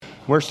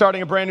We're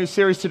starting a brand new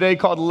series today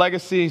called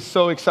Legacy.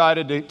 So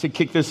excited to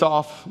kick this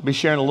off. Be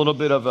sharing a little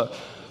bit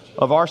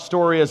of our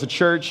story as a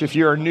church. If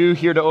you're new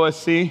here to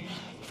OSC,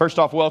 first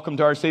off, welcome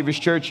to Our Savior's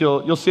Church.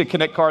 You'll see a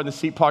Connect card in the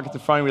seat pocket at the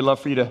front. We'd love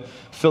for you to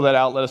fill that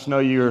out. Let us know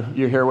you're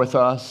here with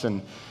us,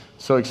 and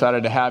so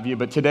excited to have you.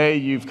 But today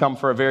you've come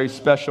for a very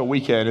special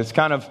weekend. It's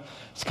kind of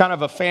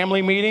a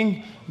family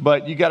meeting,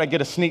 but you got to get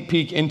a sneak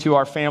peek into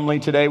our family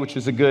today, which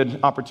is a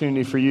good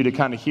opportunity for you to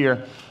kind of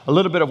hear a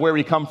little bit of where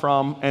we come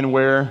from and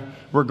where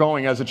we're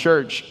going as a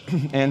church.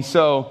 And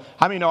so,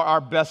 how many know our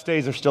best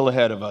days are still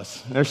ahead of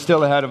us? They're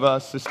still ahead of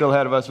us. They're still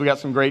ahead of us. We got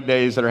some great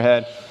days that are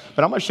ahead.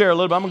 But I'm going to share a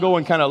little bit. I'm going to go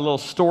in kind of a little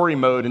story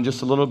mode in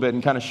just a little bit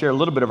and kind of share a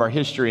little bit of our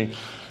history.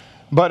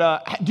 But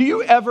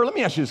let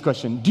me ask you this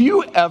question. Do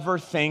you ever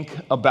think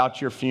about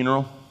your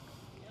funeral?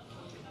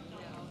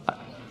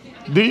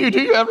 Do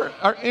you ever,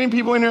 are any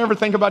people in here ever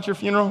think about your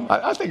funeral?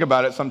 I think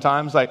about it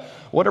sometimes. Like,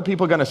 what are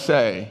people going to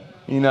say?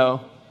 You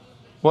know,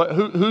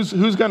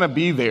 who's going to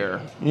be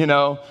there? You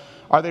know,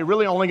 are they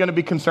really only going to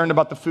be concerned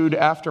about the food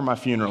after my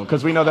funeral?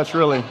 Because we know that's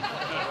really,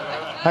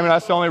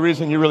 that's the only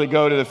reason you really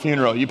go to the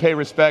funeral. You pay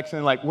respects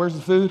and like, where's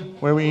the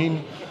food? Where are we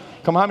eating?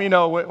 Come on, how many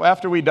know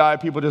after we die,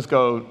 people just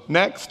go,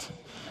 next?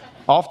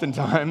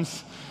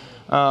 Oftentimes,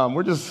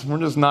 we're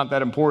just not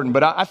that important.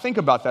 But I think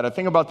about that. I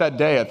think about that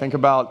day. I think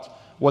about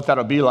what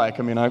that'll be like.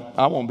 I mean,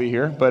 I won't be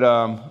here, but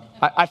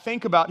I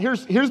think about,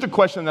 here's the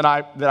question that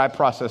I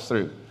process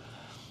through.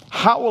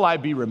 How will I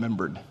be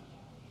remembered?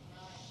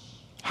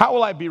 How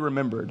will I be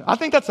remembered? I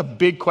think that's a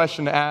big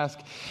question to ask.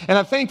 And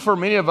I think for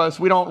many of us,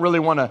 we don't really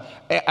want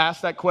to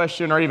ask that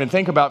question or even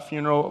think about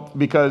funeral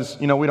because,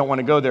 we don't want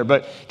to go there.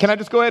 But can I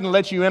just go ahead and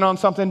let you in on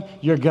something?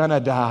 You're gonna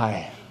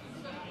die.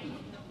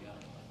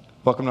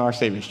 Welcome to Our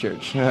Savior's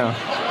Church.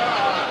 I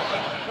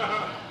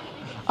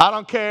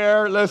don't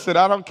care. Listen,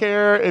 I don't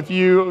care if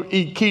you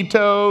eat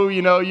keto,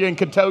 you're in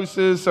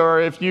ketosis, or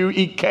if you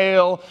eat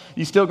kale,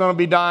 you're still going to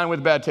be dying with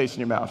a bad taste in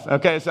your mouth.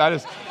 Okay, so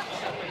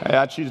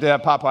I choose to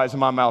have Popeyes in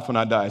my mouth when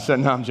I die. So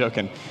no, I'm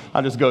joking.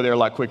 I'll just go there a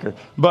lot quicker.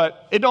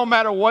 But it don't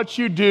matter what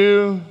you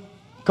do.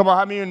 Come on,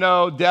 how many of you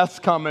know death's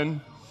coming?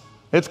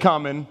 It's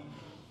coming.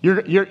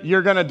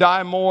 You're going to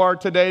die more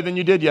today than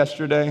you did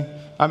yesterday.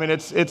 I mean,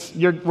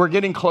 we're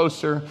getting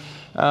closer,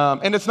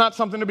 and it's not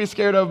something to be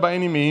scared of by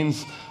any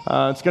means.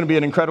 It's going to be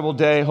an incredible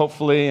day,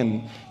 hopefully,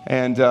 and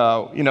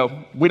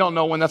we don't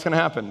know when that's going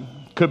to happen.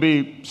 Could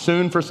be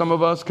soon for some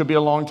of us, could be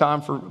a long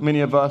time for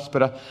many of us,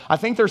 but I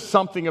think there's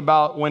something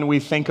about when we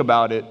think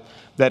about it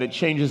that it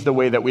changes the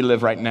way that we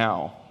live right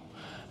now.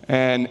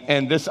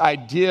 And this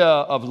idea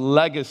of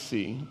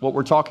legacy, what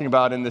we're talking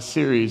about in this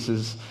series,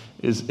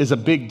 is a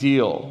big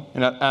deal,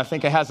 and I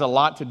think it has a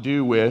lot to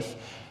do with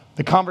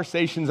the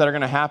conversations that are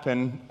going to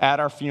happen at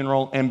our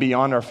funeral and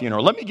beyond our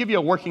funeral. Let me give you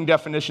a working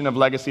definition of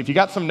legacy. If you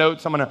got some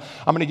notes, I'm going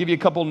to give you a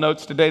couple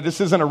notes today. This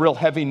isn't a real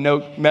heavy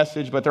note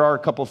message, but there are a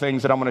couple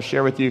things that I'm going to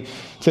share with you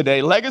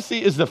today.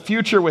 Legacy is the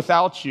future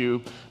without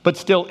you, but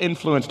still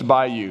influenced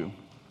by you.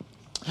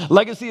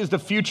 Legacy is the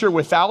future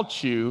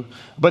without you,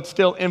 but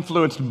still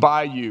influenced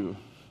by you.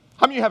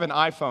 How many of you have an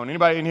iPhone?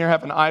 Anybody in here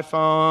have an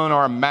iPhone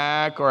or a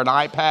Mac or an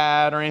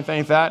iPad or anything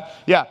like that?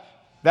 Yeah.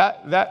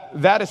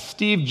 That is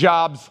Steve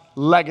Jobs'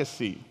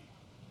 legacy.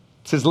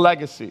 It's his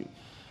legacy.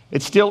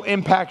 It still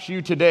impacts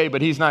you today,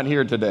 but he's not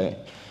here today.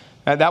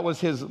 And that was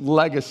his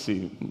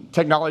legacy.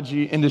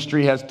 Technology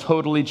industry has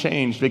totally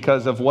changed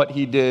because of what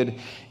he did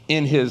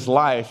in his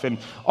life. And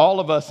all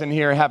of us in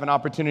here have an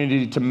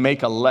opportunity to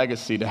make a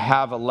legacy, to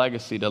have a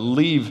legacy, to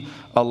leave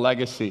a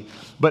legacy.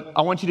 But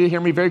I want you to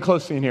hear me very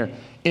closely in here.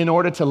 In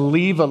order to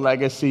leave a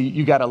legacy,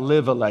 you got to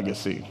live a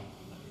legacy.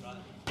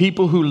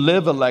 People who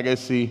live a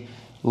legacy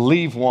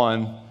leave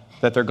one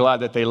that they're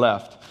glad that they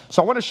left.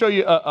 So I want to show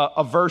you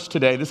a verse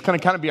today. This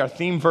kind of be our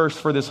theme verse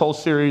for this whole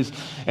series.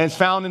 And it's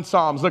found in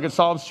Psalms. Look at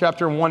Psalms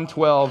chapter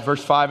 112,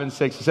 verse 5 and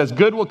 6. It says,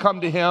 good will come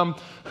to him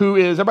who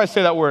is, everybody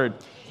say that word,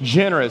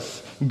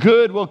 generous.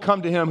 Good will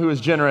come to him who is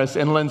generous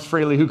and lends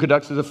freely, who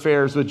conducts his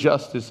affairs with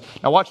justice.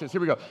 Now watch this. Here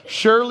we go.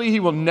 Surely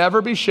he will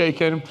never be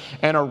shaken,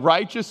 and a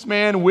righteous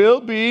man will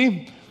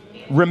be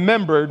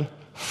remembered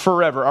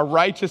forever. A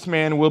righteous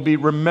man will be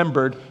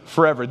remembered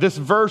forever. This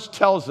verse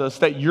tells us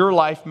that your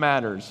life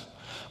matters.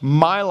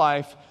 My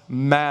life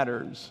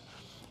matters.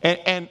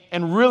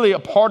 And really a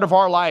part of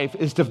our life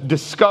is to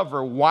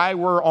discover why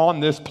we're on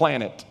this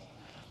planet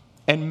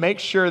and make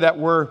sure that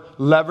we're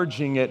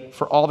leveraging it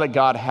for all that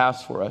God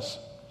has for us.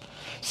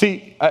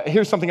 See,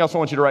 here's something else I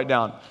want you to write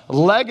down.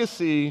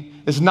 Legacy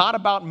is not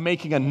about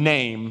making a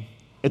name.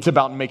 It's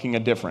about making a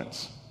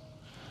difference.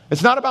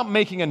 It's not about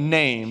making a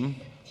name.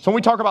 So when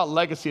we talk about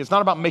legacy, it's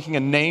not about making a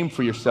name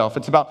for yourself.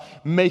 It's about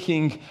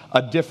making a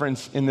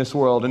difference in this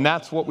world. And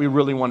that's what we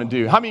really want to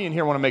do. How many in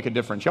here want to make a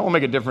difference? Y'all want to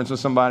make a difference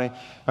with somebody?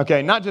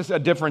 Okay, not just a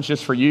difference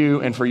just for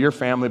you and for your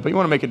family, but you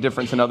want to make a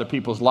difference in other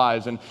people's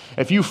lives. And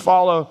if you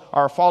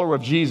are a follower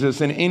of Jesus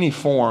in any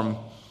form,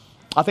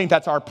 I think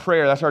that's our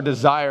prayer, that's our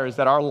desire, is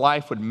that our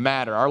life would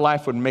matter. Our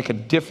life would make a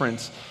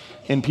difference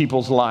in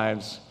people's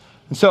lives.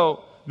 And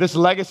so this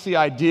legacy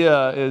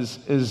idea is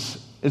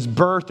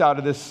birthed out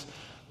of this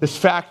This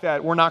fact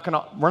that we're not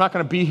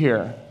gonna be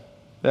here,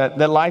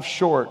 that life's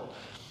short.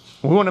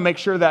 We want to make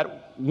sure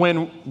that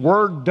when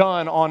we're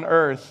done on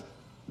earth,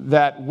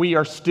 that we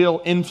are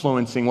still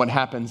influencing what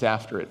happens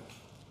after it.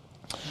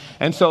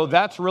 And so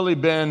that's really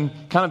been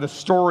kind of the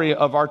story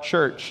of our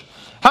church.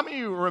 How many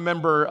of you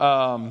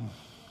remember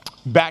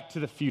Back to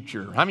the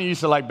Future? How many of you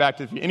used to like Back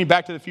to the Future? Any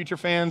Back to the Future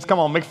fans? Come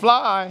on,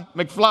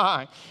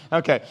 McFly.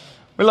 Okay.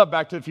 We love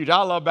Back to the Future.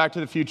 I love Back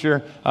to the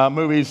Future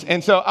movies.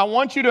 And so I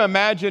want you to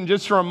imagine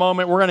just for a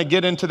moment, we're going to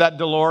get into that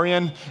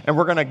DeLorean and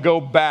we're going to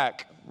go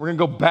back. We're going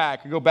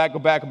to go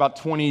back about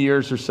 20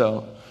 years or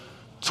so.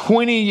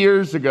 20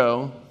 years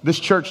ago, this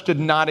church did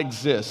not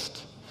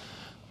exist.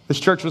 This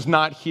church was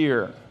not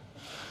here.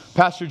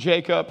 Pastor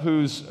Jacob,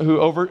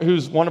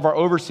 who's one of our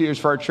overseers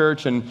for our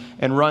church and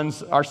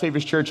runs Our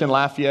Savior's Church in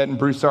Lafayette and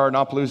Broussard and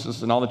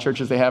Opelousas and all the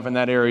churches they have in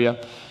that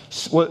area,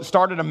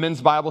 started a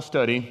men's Bible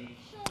study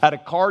at a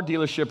car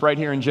dealership right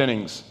here in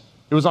Jennings.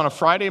 It was on a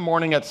Friday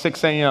morning at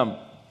 6 a.m.,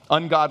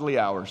 ungodly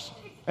hours.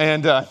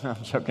 And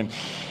I'm joking.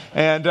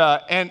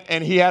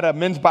 And he had a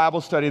men's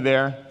Bible study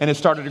there, and it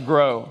started to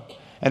grow.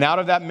 And out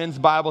of that men's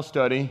Bible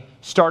study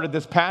started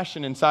this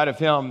passion inside of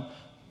him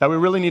that we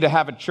really need to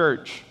have a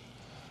church.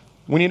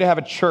 We need to have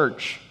a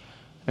church.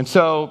 And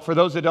so for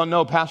those that don't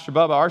know, Pastor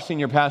Bubba, our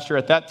senior pastor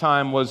at that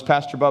time, was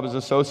Pastor Bubba's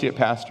associate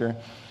pastor.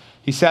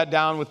 He sat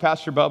down with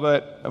Pastor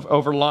Bubba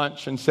over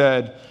lunch and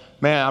said,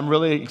 man, I'm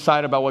really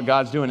excited about what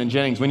God's doing in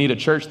Jennings. We need a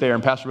church there.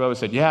 And Pastor Bubba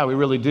said, yeah, we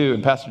really do.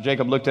 And Pastor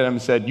Jacob looked at him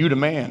and said, you the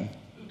man.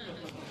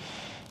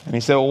 And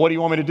he said, well, what do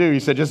you want me to do? He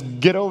said, just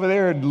get over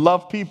there and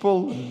love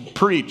people,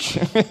 preach,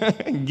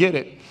 and get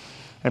it.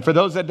 And for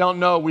those that don't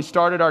know, we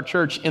started our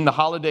church in the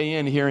Holiday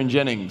Inn here in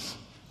Jennings.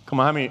 Come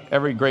on,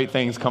 every great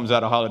thing comes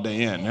out of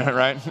Holiday Inn,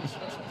 right?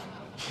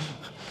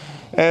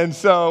 And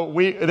so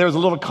there was a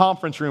little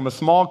conference room, a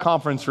small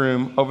conference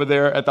room over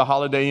there at the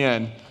Holiday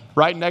Inn.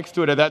 Right next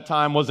to it at that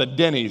time was a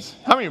Denny's.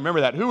 How many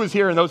remember that? Who was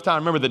here in those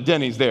times? Remember the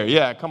Denny's there?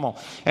 Yeah, come on.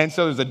 And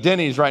so there's a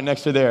Denny's right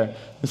next to there.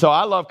 And so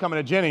I love coming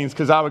to Jennings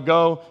because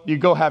you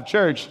go have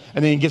church,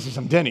 and then you get you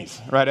some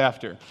Denny's right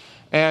after.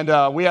 And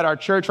we had our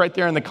church right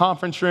there in the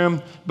conference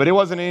room, but it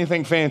wasn't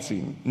anything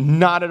fancy.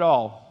 Not at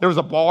all. There was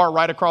a bar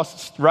right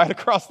across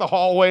the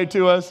hallway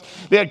to us.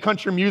 They had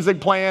country music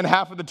playing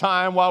half of the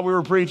time while we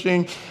were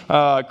preaching.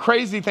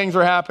 Crazy things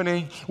were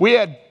happening. We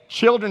had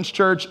children's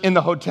church in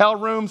the hotel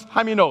rooms.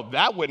 How many know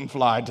that wouldn't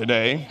fly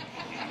today?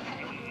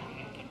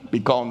 Be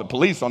calling the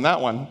police on that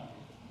one.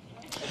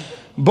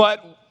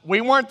 But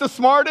we weren't the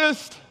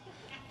smartest,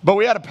 but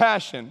we had a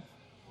passion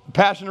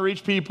to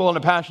reach people and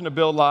a passion to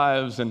build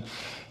lives. And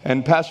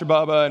Pastor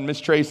Bubba and Miss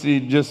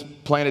Tracy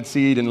just planted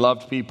seed and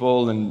loved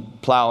people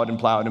and plowed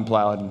and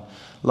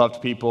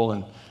loved people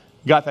and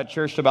got that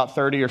church to about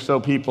 30 or so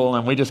people.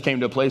 And we just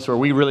came to a place where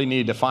we really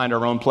needed to find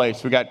our own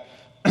place. We got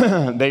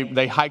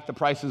they hiked the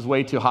prices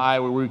way too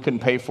high where we couldn't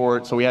pay for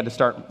it, so we had to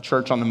start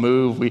church on the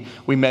move.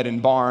 We met in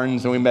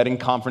barns, and we met in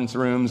conference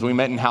rooms, we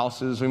met in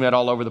houses, we met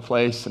all over the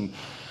place,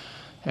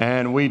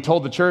 and we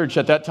told the church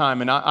at that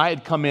time, and I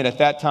had come in at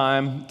that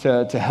time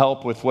to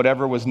help with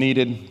whatever was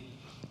needed.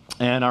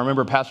 And I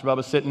remember Pastor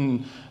Bubba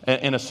sitting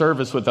in a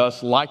service with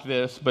us like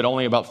this, but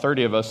only about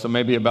 30 of us, so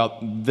maybe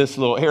about this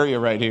little area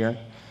right here.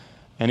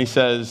 And he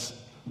says,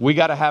 we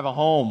got to have a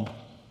home.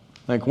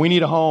 Like, we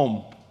need a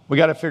home. We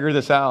got to figure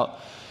this out.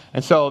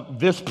 And so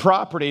this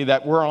property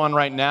that we're on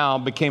right now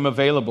became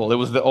available. It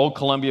was the old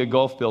Columbia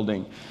Golf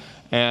building.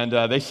 And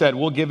they said,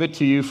 we'll give it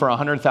to you for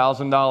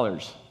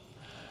 $100,000.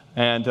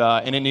 And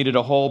it needed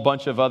a whole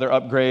bunch of other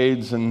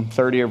upgrades and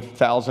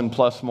 30,000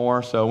 plus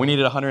more. So we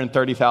needed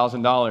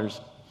 $130,000.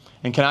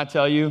 And can I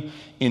tell you,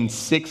 in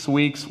 6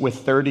 weeks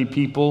with 30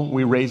 people,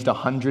 we raised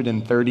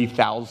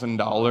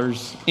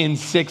 $130,000 in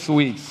 6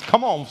 weeks.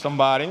 Come on,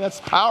 somebody. That's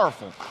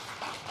powerful.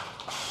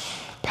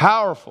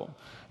 Powerful.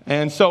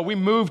 And so we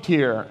moved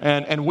here,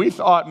 and we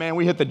thought, man,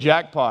 we hit the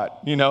jackpot.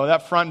 You know,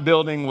 that front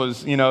building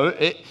was,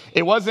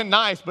 it wasn't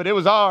nice, but it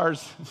was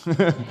ours.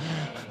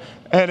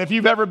 And if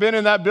you've ever been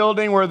in that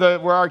building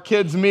where our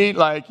kids meet,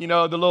 the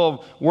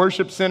little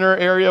worship center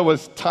area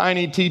was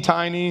tiny.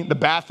 The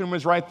bathroom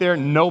was right there.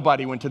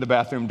 Nobody went to the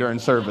bathroom during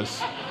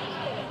service.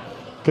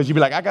 Because you'd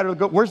be like, I got to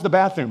go. Where's the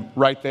bathroom?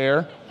 Right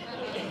there.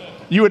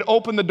 You would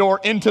open the door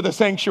into the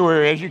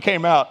sanctuary as you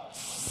came out.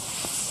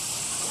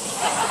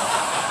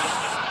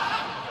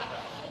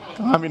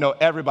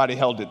 Everybody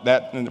held it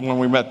when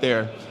we met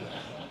there.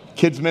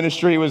 Kids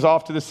ministry was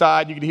off to the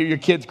side. You could hear your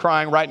kids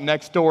crying right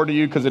next door to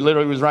you because it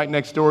literally was right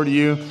next door to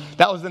you.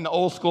 That was in the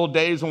old school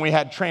days when we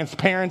had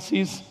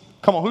transparencies.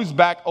 Come on, who's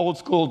back old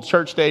school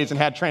church days and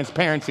had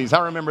transparencies?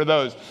 I remember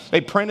those.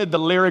 They printed the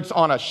lyrics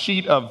on a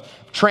sheet of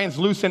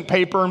translucent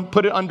paper and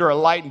put it under a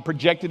light and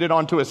projected it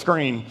onto a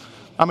screen.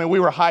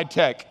 We were high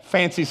tech,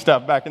 fancy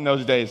stuff back in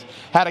those days.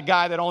 Had a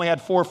guy that only had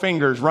 4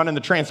 fingers running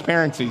the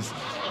transparencies.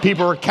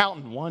 People were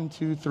counting 1,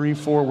 2, 3,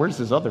 4. Where's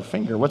his other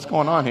finger? What's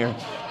going on here?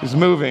 He's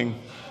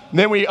moving.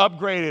 Then we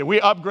upgraded. We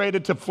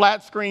upgraded to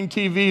flat screen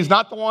TVs,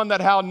 not the one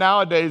that how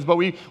nowadays, but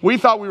we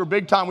thought we were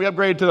big time. We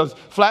upgraded to those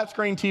flat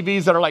screen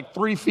TVs that are like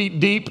 3 feet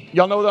deep.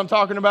 Y'all know what I'm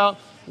talking about?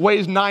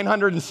 Weighs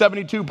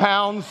 972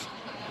 pounds.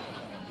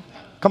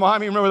 Come on, how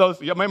many remember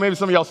those? Maybe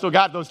some of y'all still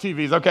got those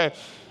TVs, okay?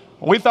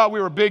 We thought we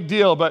were a big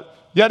deal, but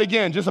yet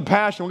again, just a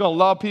passion. We're going to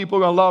love people.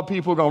 We're going to love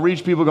people. We're going to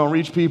reach people. We're going to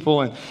reach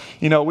people. And,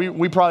 you know,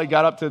 we probably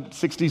got up to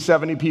 60,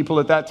 70 people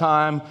at that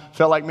time.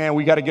 Felt like, man,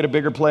 we got to get a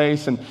bigger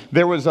place. And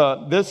there was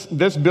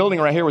this building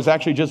right here was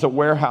actually just a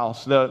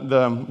warehouse.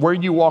 The where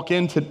you walk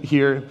into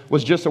here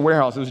was just a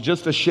warehouse. It was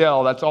just a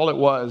shell. That's all it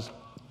was.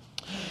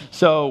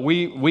 So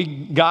we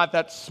got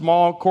that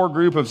small core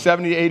group of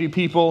 70 to 80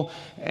 people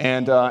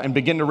and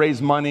begin to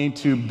raise money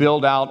to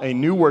build out a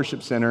new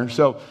worship center.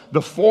 So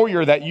the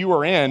foyer that you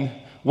were in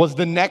was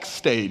the next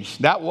stage.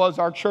 That was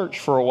our church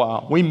for a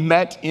while. We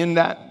met in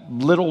that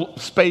little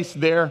space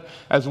there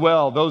as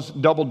well. Those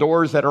double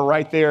doors that are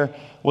right there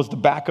was the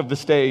back of the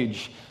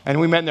stage. And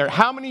we met in there.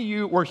 How many of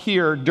you were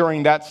here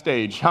during that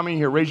stage? How many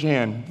here? Raise your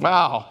hand.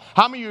 Wow.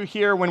 How many of you were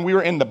here when we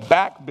were in the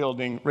back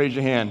building? Raise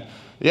your hand.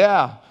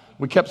 Yeah.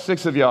 We kept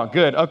 6 of y'all.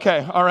 Good.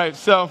 Okay. All right.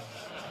 So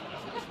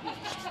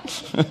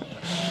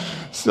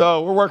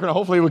we're working on,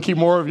 hopefully we'll keep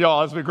more of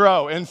y'all as we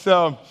grow. And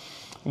so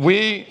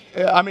we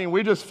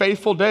just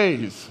faithful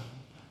days.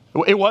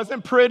 It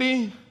wasn't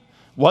pretty,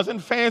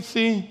 wasn't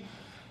fancy,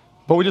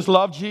 but we just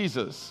loved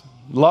Jesus.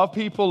 Love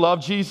people,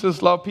 love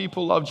Jesus, love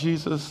people, love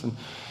Jesus. And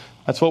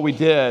that's what we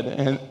did.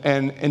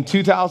 And in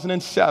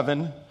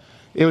 2007,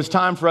 it was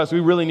time for us. We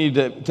really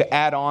needed to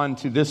add on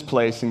to this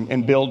place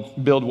and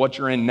build what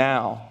you're in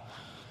now.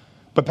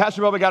 But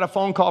Pastor Bubba got a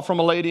phone call from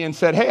a lady and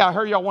said, hey, I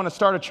heard y'all want to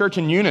start a church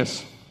in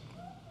Eunice.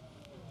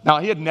 Now,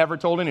 he had never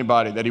told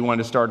anybody that he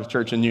wanted to start a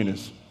church in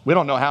Eunice. We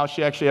don't know how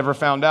she actually ever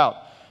found out.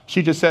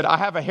 She just said, I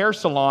have a hair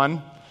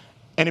salon,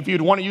 and if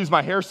you'd want to use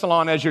my hair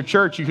salon as your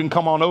church, you can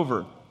come on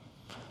over.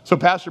 So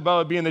Pastor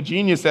Bubba, being the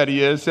genius that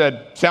he is,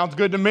 said, sounds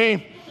good to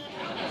me.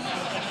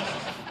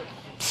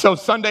 So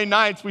Sunday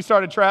nights, we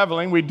started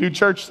traveling. We'd do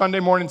church Sunday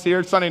mornings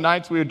here. Sunday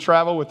nights, we would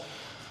travel with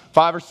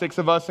 5 or 6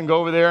 of us and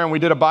go over there, and we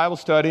did a Bible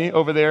study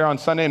over there on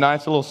Sunday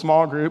nights, a little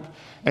small group,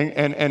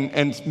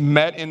 and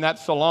met in that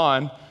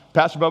salon.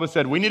 Pastor Bubba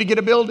said, we need to get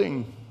a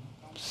building.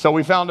 So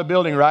we found a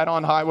building right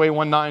on Highway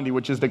 190,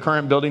 which is the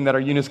current building that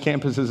our Eunice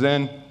campus is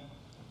in.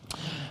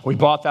 We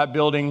bought that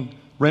building,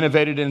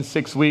 renovated it in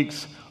 6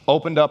 weeks,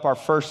 opened up our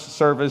first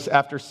service.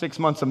 After 6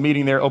 months of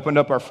meeting there, opened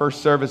up our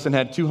first service and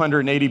had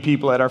 280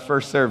 people at our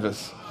first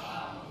service.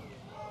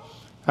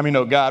 How many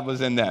know God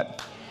was in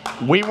that?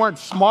 We weren't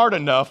smart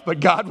enough, but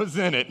God was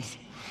in it.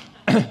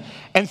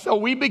 And so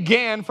we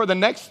began for the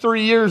next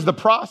 3 years the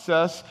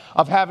process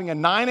of having a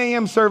 9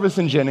 a.m. service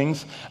in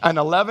Jennings, an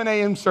 11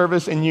 a.m.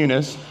 service in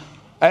Eunice.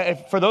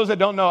 For those that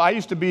don't know, I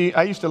used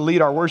to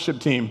lead our worship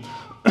team.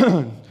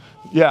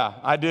 Yeah,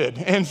 I did.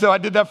 And so I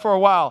did that for a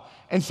while.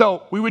 And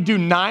so we would do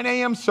 9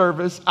 a.m.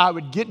 service. I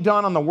would get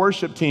done on the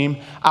worship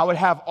team. I would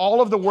have all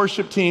of the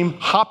worship team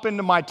hop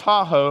into my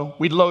Tahoe.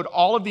 We'd load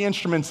all of the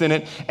instruments in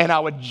it, and I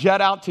would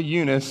jet out to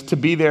Eunice to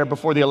be there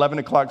before the 11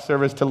 o'clock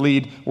service to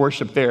lead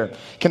worship there.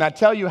 Can I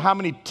tell you how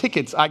many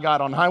tickets I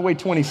got on Highway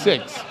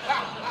 26?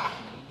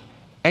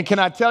 And can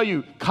I tell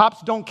you,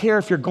 cops don't care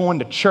if you're going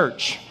to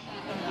church.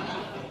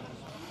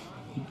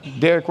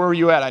 Derek, where were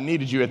you at? I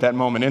needed you at that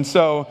moment. And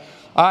so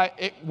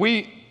that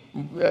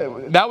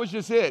was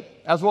just it.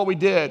 That's what we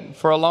did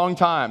for a long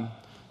time.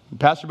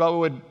 Pastor Bubba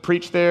would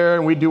preach there,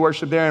 and we'd do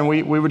worship there, and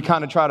we would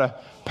kind of try to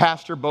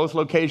pastor both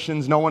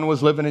locations. No one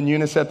was living in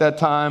Eunice at that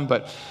time,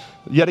 but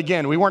yet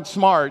again, we weren't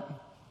smart,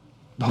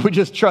 but we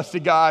just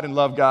trusted God and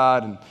loved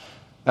God, and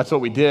that's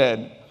what we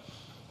did.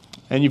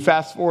 And you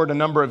fast forward a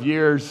number of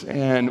years,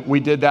 and we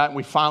did that, and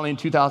we finally, in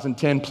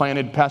 2010,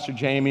 planted Pastor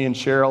Jamie and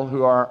Cheryl,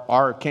 who are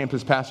our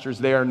campus pastors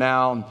there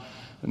now,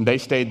 and they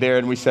stayed there,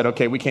 and we said,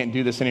 okay, we can't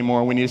do this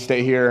anymore. We need to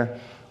stay here.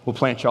 We'll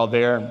plant y'all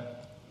there.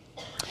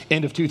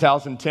 End of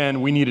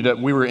 2010,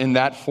 we were in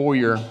that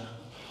foyer,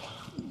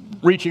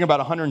 reaching about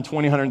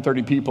 120,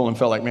 130 people, and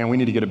felt like, man, we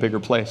need to get a bigger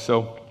place.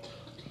 So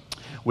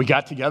we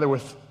got together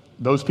with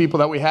those people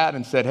that we had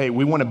and said, hey,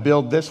 we want to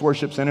build this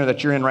worship center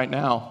that you're in right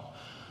now,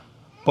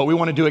 but we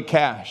want to do it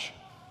cash.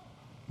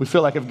 We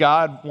feel like if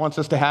God wants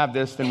us to have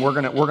this, then we're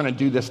gonna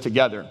do this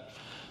together.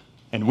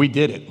 And we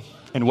did it.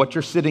 And what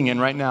you're sitting in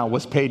right now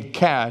was paid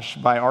cash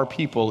by our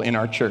people in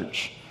our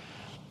church.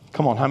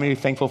 Come on, how many are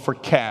thankful for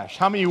cash?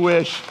 How many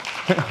wish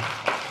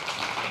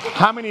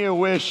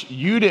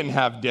you didn't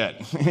have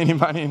debt?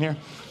 Anybody in here?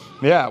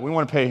 Yeah, we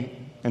want to pay.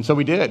 And so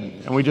we did.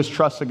 And we just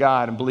trusted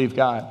God and believed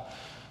God.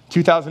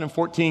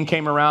 2014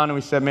 came around and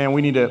we said, man,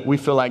 we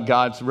feel like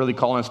God's really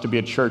calling us to be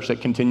a church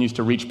that continues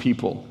to reach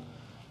people.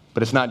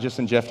 But it's not just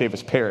in Jeff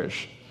Davis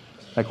Parish.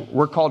 Like,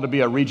 we're called to be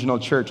a regional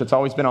church. It's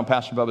always been on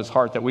Pastor Bubba's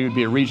heart that we would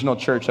be a regional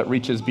church that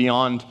reaches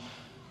beyond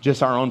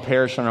just our own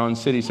parish and our own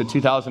city. So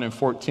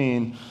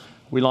 2014,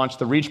 we launched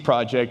the Reach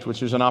Project,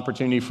 which is an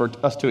opportunity for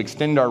us to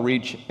extend our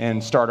reach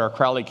and start our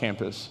Crowley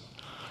campus.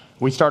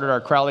 We started our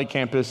Crowley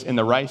campus in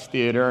the Rice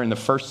Theater, and the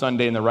first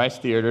Sunday in the Rice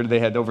Theater, they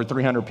had over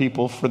 300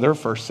 people for their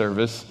first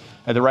service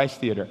at the Rice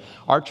Theater.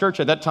 Our church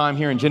at that time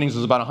here in Jennings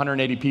was about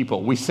 180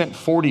 people. We sent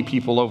 40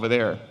 people over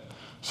there.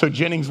 So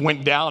Jennings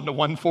went down to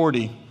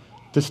 140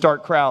 to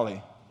start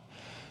Crowley.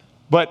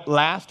 But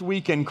last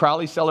weekend,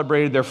 Crowley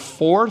celebrated their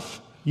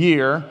 4th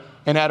year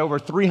and had over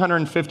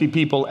 350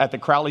 people at the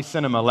Crowley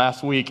Cinema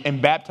last week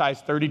and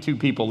baptized 32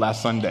 people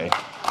last Sunday.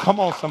 Come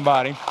on,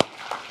 somebody.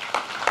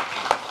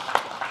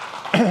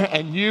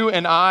 And you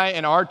and I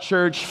and our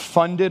church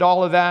funded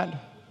all of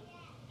that,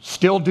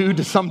 still do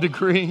to some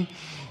degree.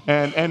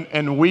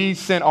 And we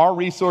sent our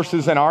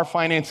resources and our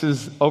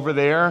finances over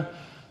there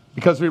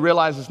because we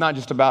realize it's not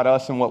just about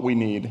us and what we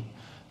need.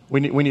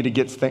 We need to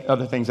get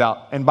other things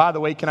out. And by the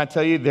way, can I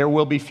tell you, there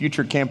will be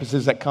future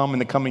campuses that come in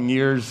the coming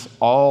years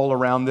all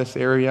around this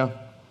area.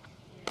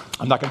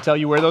 I'm not going to tell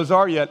you where those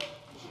are yet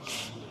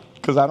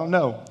because I don't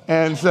know.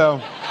 And so,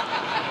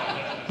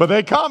 but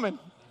they're coming.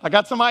 I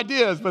got some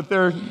ideas, but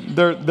they're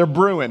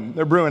brewing.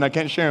 They're brewing. I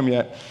can't share them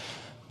yet.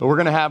 But we're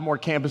going to have more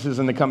campuses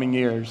in the coming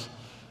years.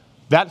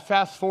 That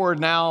fast forward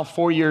now,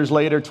 4 years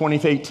later,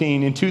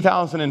 2018. In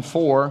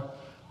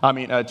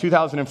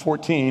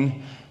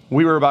 2014,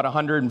 we were about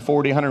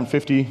 140,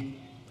 150,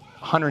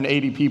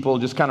 180 people,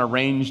 just kind of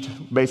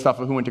ranged based off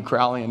of who went to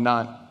Crowley and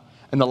not.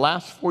 In the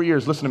last 4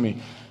 years, listen to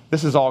me,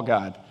 this is all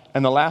God.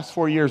 In the last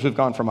 4 years, we've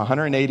gone from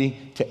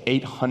 180 to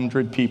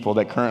 800 people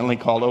that currently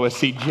call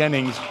OSC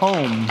Jennings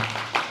home.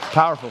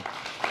 Powerful.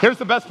 Here's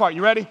the best part.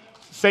 You ready?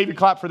 Save your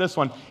clap for this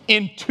one.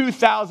 In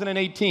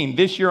 2018,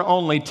 this year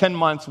only, 10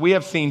 months, we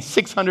have seen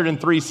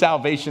 603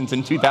 salvations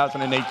in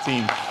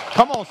 2018.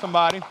 Come on,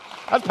 somebody.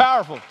 That's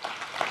powerful.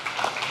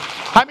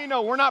 How many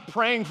know we're not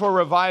praying for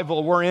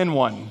revival, we're in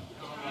one.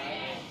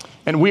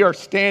 And we are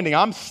standing.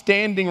 I'm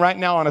standing right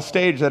now on a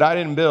stage that I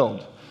didn't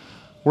build.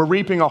 We're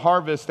reaping a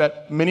harvest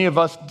that many of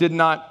us did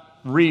not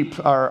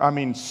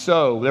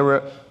sow. There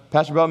were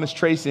Pastor Bell, Miss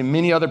Tracy, and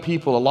many other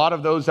people, a lot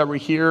of those that were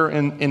here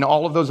in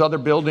all of those other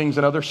buildings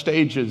and other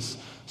stages,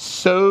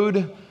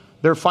 sowed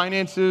their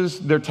finances,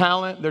 their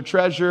talent, their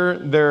treasure,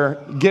 their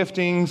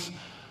giftings,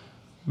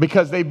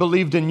 because they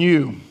believed in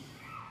you.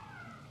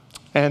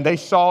 And they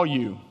saw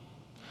you.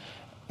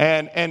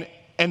 And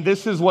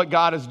this is what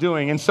God is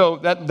doing. And so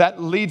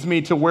that leads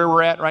me to where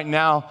we're at right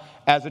now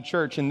as a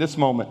church in this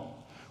moment.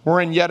 We're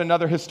in yet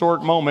another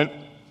historic moment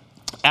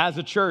as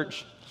a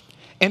church.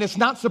 And it's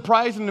not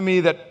surprising to me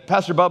that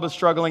Pastor Bubba's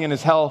struggling in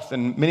his health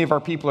and many of our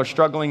people are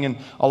struggling in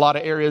a lot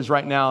of areas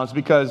right now. It's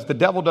because the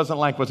devil doesn't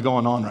like what's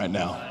going on right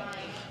now.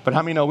 But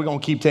how many know we're going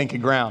to keep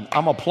taking ground?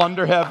 I'm going to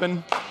plunder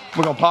heaven.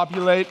 I'm going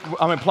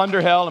to plunder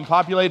hell and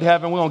populate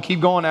heaven. We're going to keep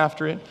going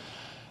after it.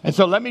 And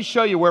so let me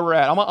show you where we're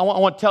at. I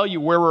want to tell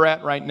you where we're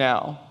at right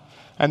now.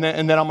 And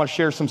then I'm going to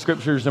share some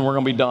scriptures and we're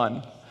going to be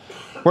done.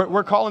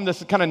 We're calling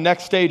this kind of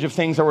next stage of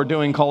things that we're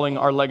doing, calling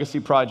our Legacy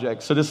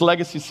Project. So this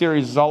Legacy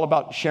series is all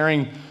about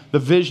sharing the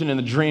vision and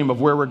the dream of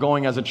where we're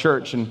going as a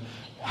church and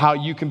how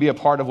you can be a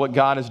part of what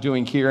God is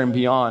doing here and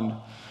beyond.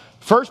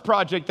 First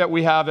project that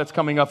we have that's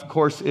coming up, of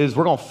course, is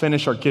we're going to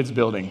finish our kids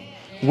building.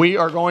 We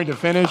are going to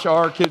finish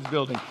our kids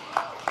building.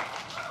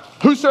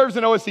 Who serves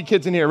in OSC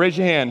Kids in here? Raise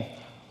your hand.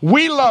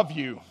 We love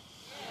you.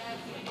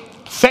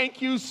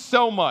 Thank you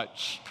so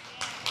much.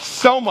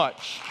 So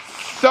much.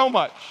 So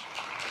much.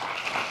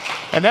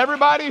 And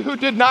everybody who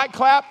did not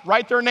clap,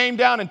 write their name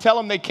down and tell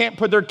them they can't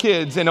put their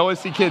kids in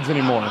OSC Kids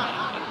anymore.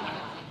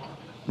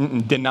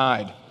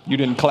 Denied. You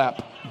didn't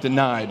clap.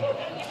 Denied.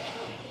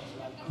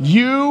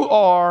 You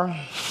are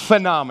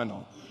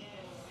phenomenal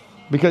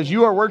because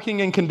you are working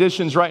in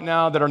conditions right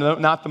now that are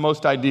not the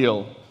most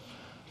ideal.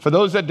 For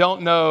those that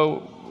don't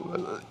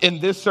know, in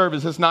this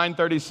service, this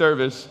 9:30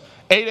 service,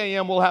 8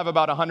 a.m. we'll have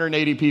about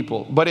 180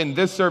 people. But in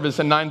this service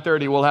at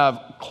 9:30, we'll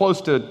have close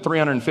to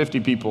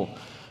 350 people.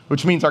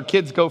 Which means our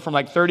kids go from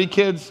like 30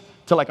 kids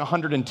to like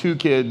 102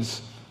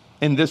 kids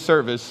in this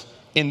service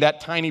in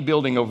that tiny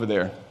building over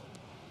there.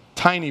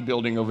 Tiny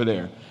building over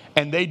there.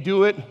 And they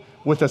do it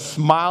with a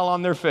smile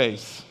on their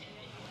face.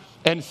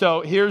 And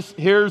so here's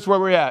where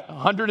we're at,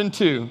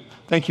 102.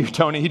 Thank you,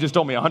 Tony. He just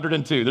told me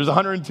 102. There's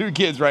 102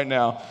 kids right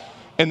now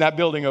in that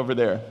building over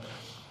there.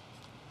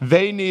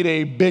 They need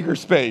a bigger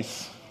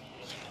space.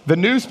 The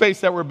new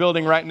space that we're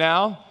building right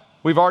now,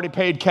 we've already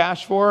paid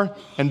cash for,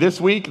 and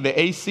this week, the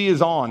AC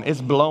is on.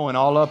 It's blowing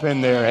all up in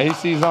there.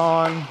 AC's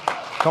on.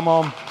 Come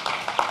on.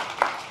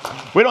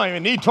 We don't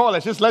even need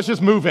toilets. Let's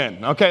just move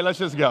in. Okay, let's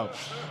just go.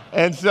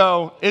 And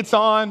so it's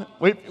on.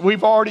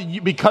 We've already,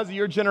 because of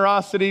your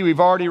generosity, we've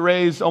already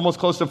raised almost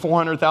close to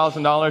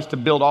 $400,000 to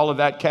build all of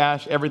that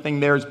cash. Everything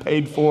there is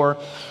paid for.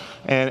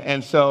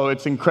 And so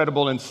it's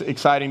incredible and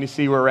exciting to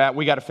see where we're at.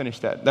 We got to finish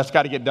that. That's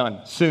got to get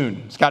done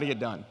soon. It's got to get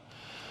done.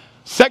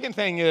 Second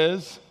thing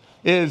is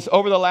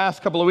over the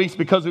last couple of weeks,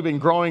 because we've been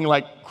growing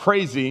like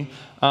crazy,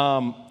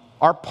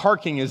 our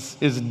parking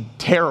is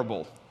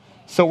terrible.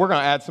 So we're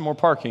going to add some more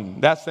parking.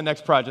 That's the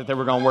next project that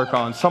we're going to work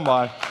on.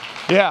 Somebody.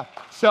 Yeah.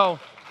 So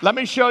let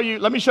me show you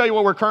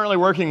what we're currently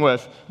working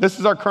with. This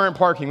is our current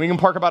parking. We can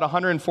park about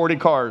 140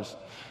 cars.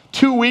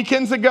 2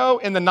 weekends ago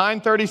in the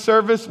 9:30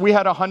 service, we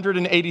had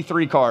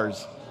 183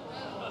 cars.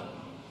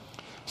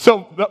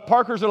 So the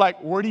parkers are like,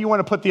 where do you want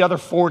to put the other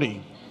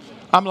 40?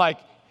 I'm like,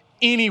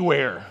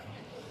 anywhere.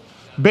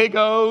 Big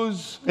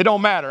O's, it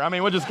don't matter. I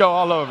mean, we'll just go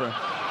all over.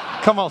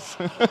 Come on.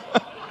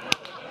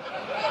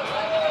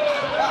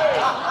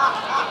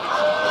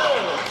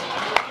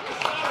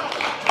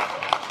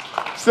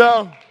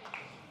 So,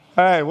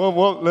 hey,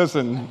 we'll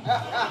listen.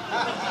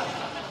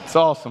 It's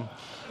awesome.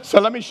 So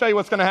let me show you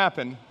what's going to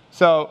happen.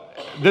 So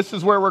this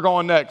is where we're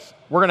going next.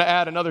 We're going to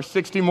add another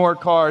 60 more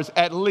cars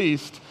at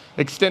least,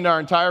 extend our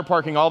entire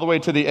parking all the way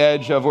to the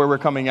edge of where we're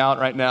coming out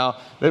right now,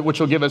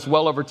 which will give us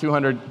well over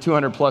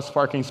 200 plus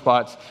parking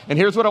spots. And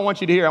here's what I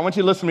want you to hear. I want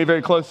you to listen to me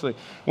very closely.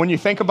 When you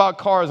think about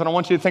cars, I don't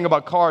want you to think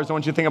about cars, I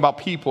want you to think about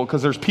people,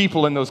 because there's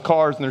people in those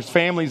cars and there's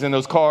families in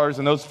those cars,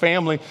 and those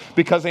family,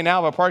 because they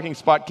now have a parking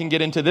spot, can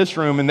get into this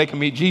room and they can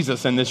meet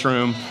Jesus in this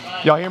room.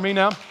 Y'all hear me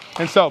now?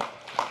 And so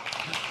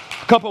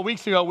a couple of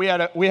weeks ago, we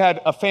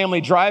had a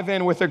family drive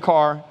in with their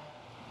car,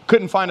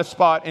 couldn't find a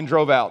spot, and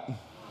drove out. And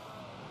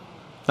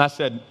I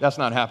said, that's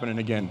not happening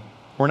again.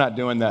 We're not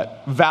doing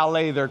that.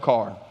 Valet their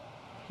car.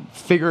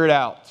 Figure it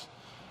out.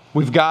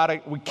 We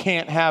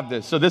can't have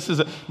this. So this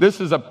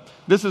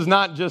is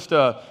not just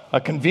a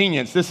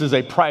convenience. This is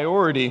a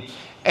priority.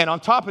 And on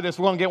top of this,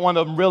 we're going to get one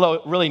of them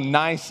really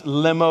nice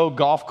limo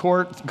golf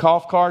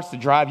carts to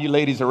drive you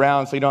ladies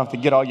around so you don't have to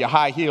get all your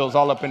high heels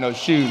all up in those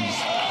shoes.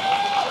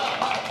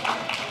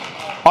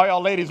 All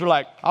y'all ladies were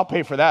like, I'll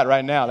pay for that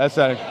right now.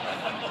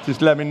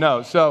 Just let me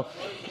know. So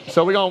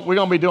we're going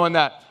to be doing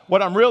that.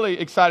 What I'm really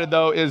excited,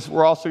 though, is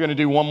we're also going to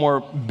do one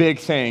more big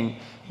thing.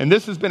 And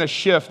this has been a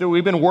shift.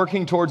 We've been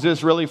working towards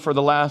this really for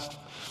the last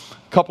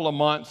couple of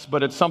months,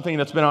 but it's something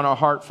that's been on our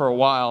heart for a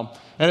while.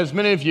 And as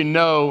many of you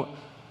know,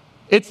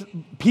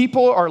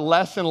 people are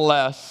less and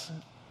less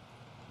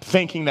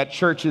thinking that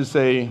church is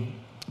a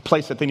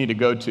place that they need to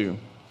go to.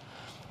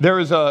 There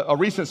was a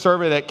recent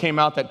survey that came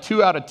out that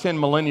 2 out of 10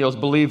 millennials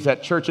believe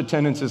that church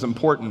attendance is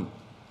important.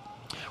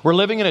 We're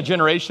living in a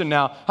generation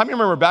now. How many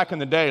remember back in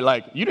the day,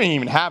 like, you didn't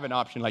even have an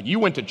option. Like, you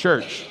went to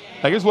church.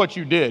 Like, it's what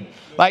you did.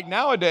 Like,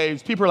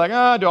 nowadays, people are like,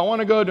 do I want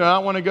to go? Do I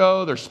not want to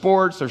go? There's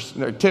sports, there's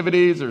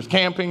activities, there's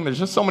camping. There's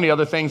just so many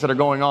other things that are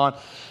going on.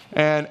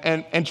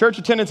 And church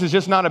attendance is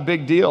just not a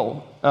big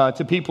deal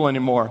to people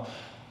anymore.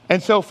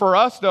 And so for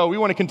us, though, we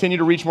want to continue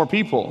to reach more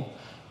people.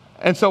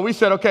 And so we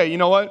said, okay, you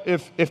know what?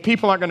 If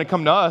people aren't going to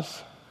come to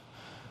us,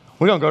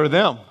 we're going to go to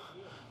them.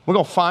 We're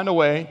going to find a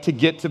way to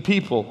get to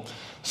people.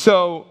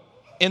 So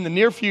in the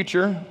near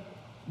future,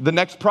 the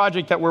next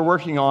project that we're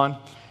working on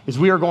is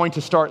we are going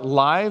to start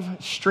live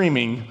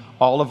streaming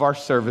all of our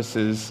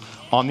services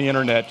on the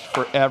internet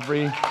for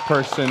every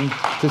person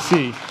to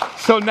see.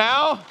 So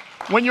now,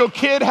 when your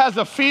kid has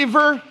a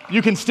fever,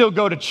 you can still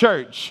go to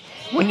church.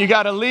 When you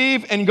got to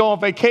leave and go on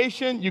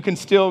vacation, you can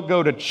still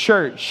go to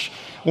church.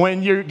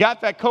 When you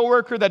got that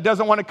coworker that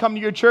doesn't want to come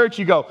to your church,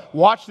 you go,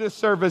 watch this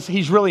service.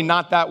 He's really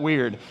not that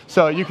weird.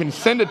 So you can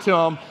send it to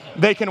them.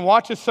 They can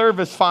watch a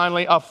service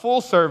finally, a full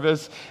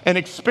service, and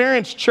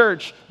experience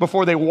church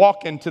before they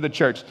walk into the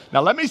church. Now,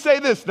 let me say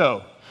this,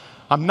 though.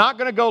 I'm not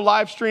going to go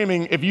live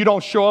streaming if you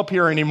don't show up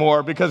here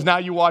anymore because now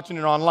you're watching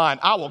it online.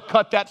 I will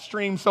cut that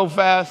stream so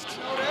fast.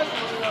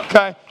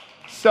 Okay?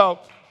 So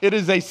it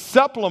is a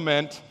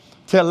supplement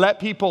to let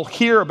people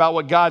hear about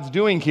what God's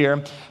doing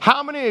here.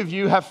 How many of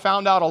you have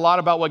found out a lot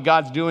about what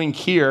God's doing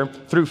here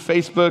through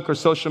Facebook or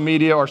social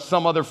media or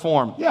some other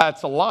form? Yeah,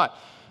 it's a lot.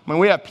 I mean,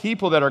 we have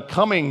people that are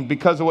coming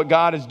because of what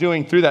God is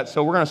doing through that.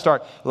 So we're going to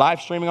start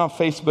live streaming on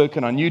Facebook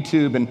and on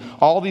YouTube and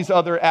all these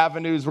other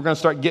avenues. We're going to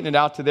start getting it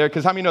out to there.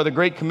 Because how many know the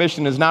Great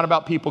Commission is not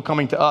about people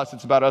coming to us.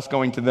 It's about us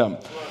going to them.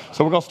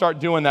 So we're going to start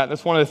doing that.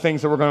 That's one of the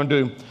things that we're going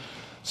to do.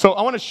 So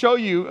I want to show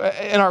you,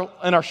 in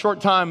our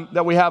short time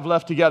that we have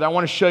left together, I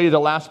want to show you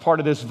the last part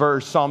of this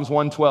verse, Psalms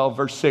 112,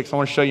 verse 6. I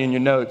want to show you in your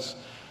notes.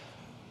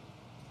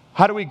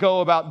 How do we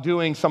go about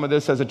doing some of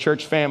this as a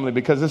church family?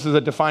 Because this is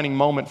a defining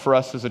moment for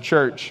us as a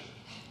church.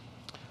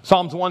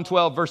 Psalms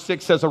 112, verse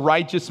 6 says, a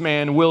righteous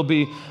man will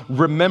be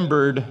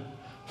remembered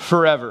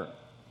forever.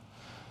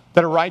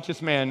 That a righteous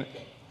man,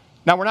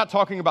 now we're not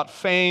talking about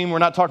fame, we're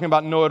not talking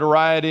about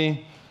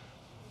notoriety.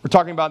 We're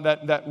talking about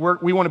that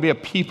we want to be a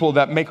people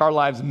that make our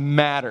lives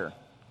matter.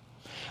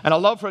 And I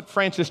love what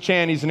Francis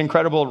Chan, he's an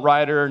incredible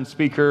writer and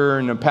speaker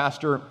and a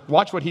pastor.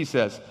 Watch what he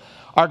says.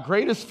 Our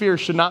greatest fear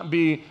should not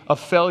be of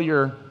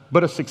failure,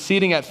 but of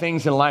succeeding at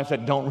things in life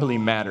that don't really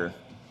matter.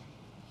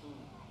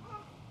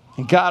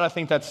 And God, I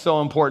think that's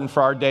so important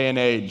for our day and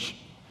age.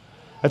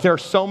 That there are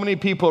so many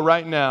people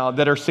right now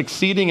that are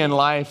succeeding in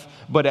life,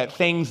 but at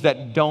things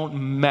that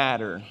don't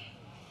matter.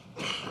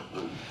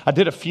 I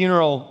did a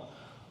funeral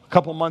a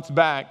couple months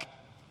back,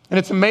 and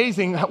it's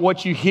amazing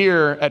what you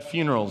hear at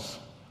funerals,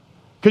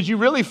 because you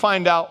really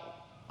find out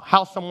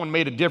how someone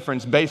made a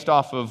difference based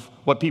off of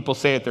what people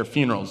say at their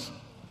funerals.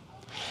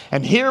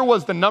 And here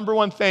was the number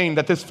one thing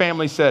that this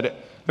family said.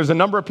 There's a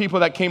number of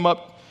people that came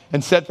up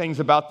and said things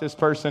about this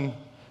person,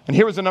 and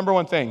here was the number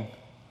one thing.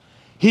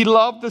 He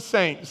loved the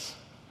saints.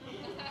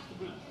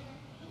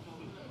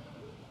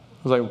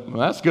 I was like, well,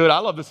 that's good. I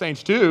love the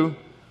Saints too.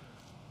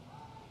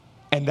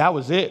 And that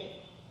was it.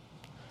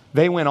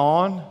 They went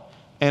on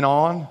and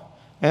on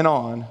and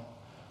on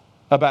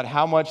about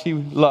how much he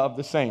loved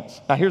the Saints.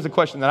 Now, here's the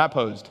question that I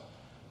posed.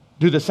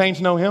 Do the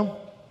Saints know him?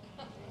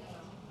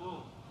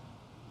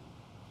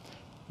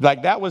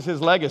 Like, that was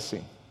his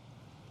legacy.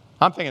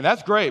 I'm thinking,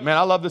 that's great, man.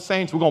 I love the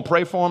Saints. We're going to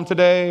pray for them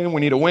today.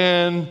 We need a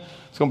win.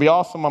 It's going to be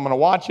awesome. I'm going to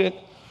watch it.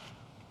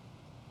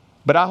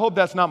 But I hope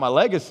that's not my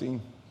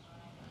legacy.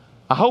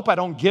 I hope I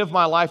don't give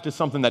my life to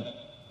something that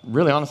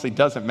really honestly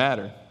doesn't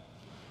matter.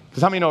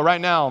 Because how many know right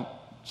now,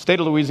 state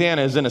of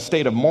Louisiana is in a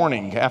state of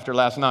mourning after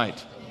last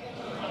night?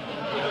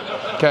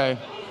 Okay?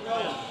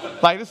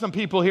 Like, there's some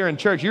people here in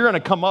church, you're going to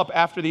come up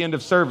after the end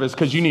of service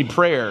because you need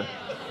prayer.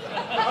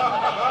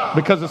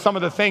 Because of some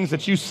of the things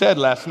that you said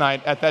last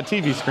night at that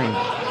TV screen.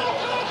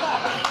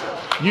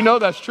 You know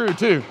that's true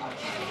too.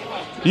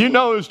 You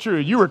know it's true.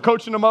 You were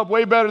coaching them up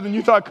way better than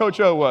you thought Coach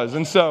O was.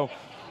 And so,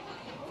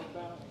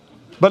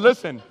 but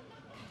listen,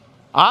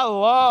 I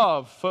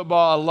love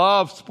football. I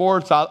love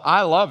sports.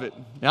 I love it.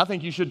 And I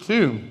think you should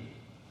too.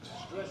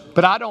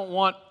 But I don't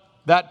want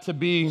that to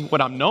be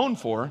what I'm known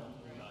for.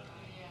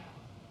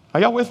 Are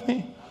y'all with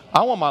me?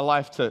 I want my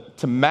life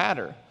to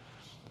matter.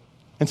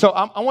 And so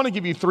I want to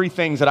give you three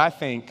things that I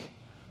think,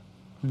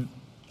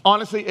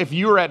 honestly, if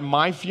you were at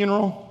my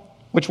funeral,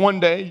 which one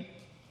day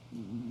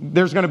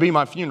there's going to be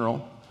my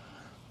funeral,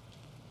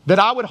 that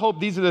I would hope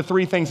these are the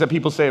three things that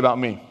people say about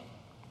me.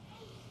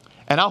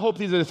 And I hope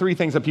these are the three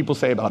things that people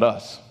say about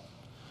us.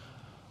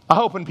 I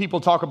hope when people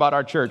talk about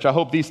our church, I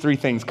hope these three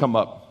things come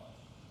up.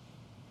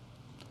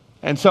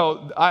 And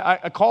so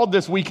I called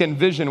this weekend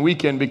Vision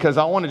Weekend because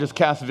I want to just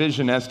cast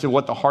vision as to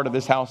what the heart of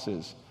this house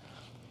is.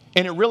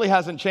 And it really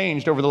hasn't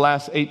changed over the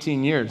last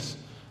 18 years.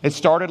 It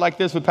started like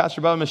this with Pastor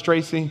Bubba and Miss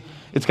Tracy.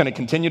 It's going to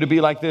continue to be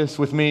like this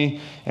with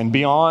me and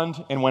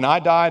beyond. And when I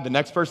die, the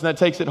next person that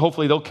takes it,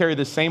 hopefully they'll carry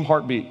the same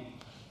heartbeat.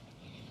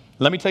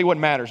 Let me tell you what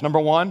matters. Number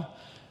one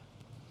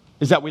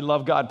is that we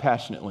love God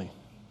passionately.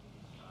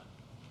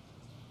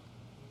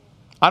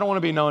 I don't want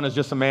to be known as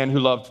just a man who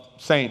loved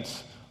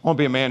saints. I want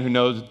to be a man who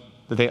knows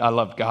that I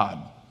love God.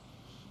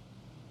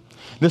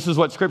 This is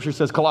what Scripture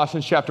says,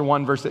 Colossians chapter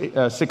 1, verse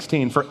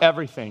 16, for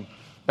everything.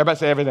 Everybody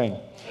say everything.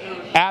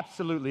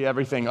 Absolutely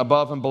everything,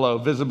 above and below,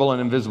 visible and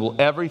invisible.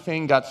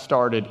 Everything got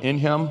started in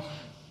him.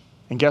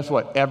 And guess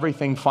what?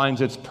 Everything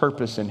finds its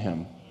purpose in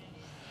him.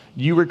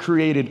 You were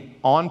created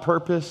on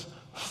purpose,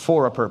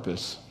 for a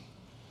purpose.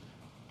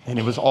 And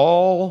it was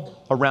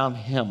all around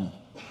him.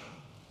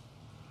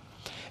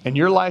 And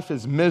your life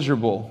is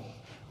miserable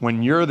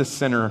when you're the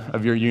center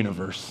of your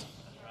universe.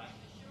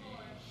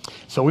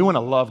 So we want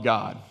to love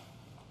God.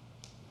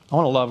 I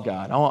want to love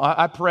God.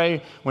 I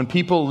pray when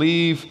people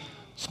leave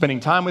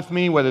spending time with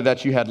me, whether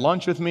that's you had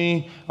lunch with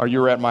me, or you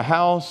were at my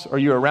house, or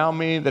you were around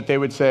me, that they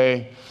would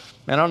say,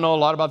 man, I don't know a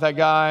lot about that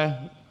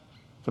guy,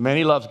 but man,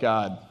 he loves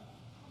God.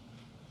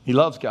 He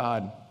loves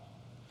God.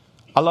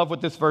 I love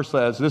what this verse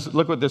says.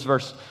 Look what this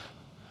verse.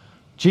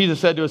 Jesus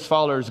said to his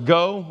followers,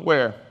 go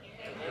where?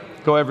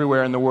 Everywhere. Go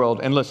everywhere in the world,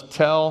 and let's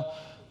tell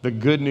the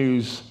good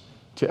news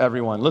to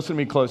everyone. Listen to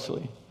me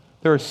closely.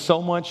 There is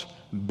so much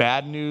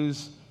bad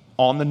news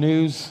on the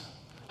news.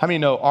 How many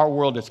know our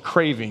world is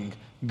craving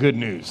good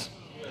news?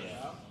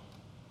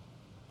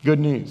 Good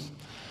news.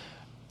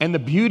 And the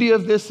beauty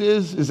of this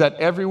is that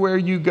everywhere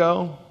you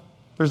go,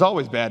 there's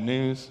always bad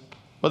news.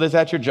 Whether it's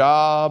at your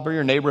job or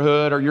your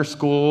neighborhood or your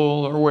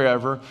school or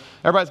wherever.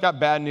 Everybody's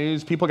got bad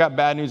news. People got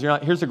bad news.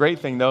 Here's the great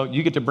thing, though.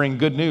 You get to bring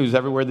good news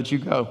everywhere that you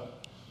go.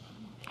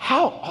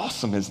 How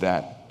awesome is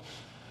that?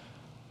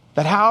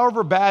 That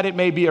however bad it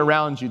may be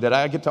around you, that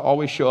I get to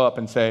always show up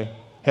and say,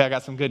 hey, I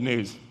got some good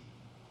news.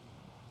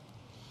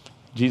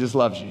 Jesus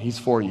loves you. He's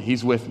for you.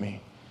 He's with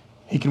me.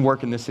 He can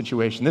work in this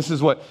situation. This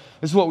is what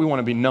we want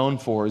to be known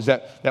for, is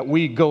that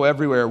we go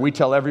everywhere. We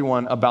tell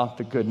everyone about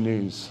the good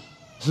news.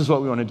 This is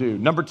what we want to do.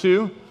 Number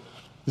two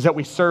is that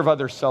we serve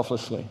others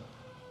selflessly.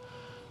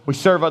 We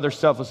serve others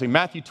selflessly.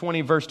 Matthew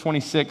 20, verse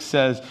 26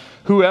 says,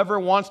 whoever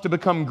wants to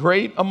become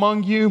great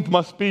among you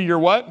must be your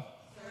what?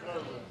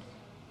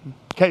 Servant.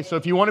 Okay, so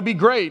if you want to be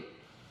great,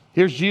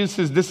 here's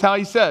Jesus, this is how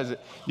he says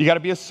it. You got to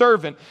be a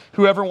servant.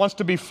 Whoever wants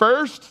to be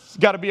first has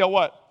got to be a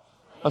what?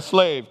 A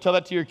slave. Tell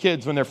that to your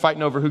kids when they're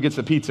fighting over who gets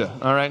the pizza.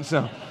 All right,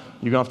 so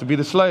you're going to have to be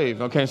the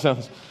slave. Okay, so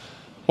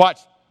watch.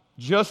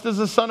 Just as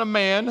the Son of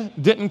Man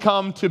didn't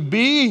come to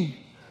be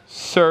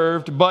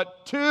served,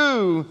 but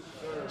to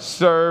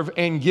serve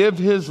and give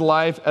his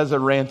life as a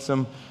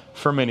ransom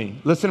for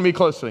many. Listen to me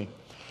closely.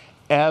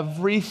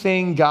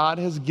 Everything God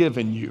has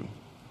given you,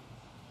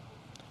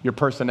 your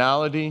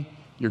personality,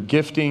 your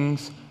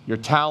giftings, your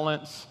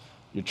talents,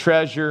 your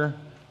treasure,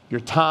 your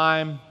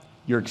time,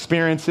 your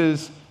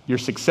experiences, your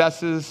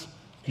successes,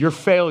 your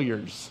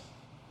failures,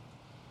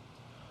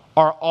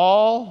 are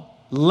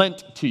all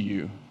lent to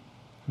you.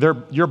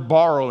 You're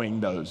borrowing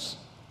those.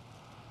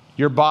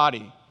 Your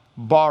body,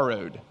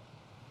 borrowed.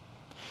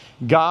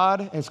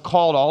 God has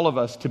called all of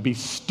us to be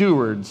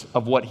stewards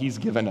of what he's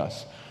given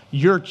us.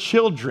 Your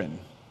children,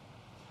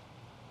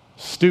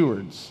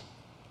 stewards.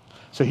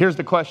 So here's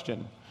the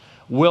question.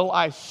 Will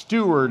I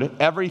steward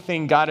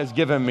everything God has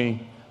given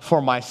me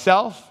for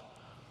myself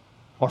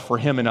or for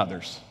him and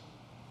others?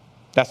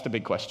 That's the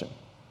big question.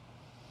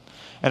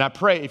 And I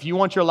pray if you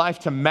want your life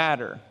to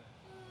matter,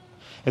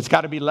 it's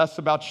got to be less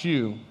about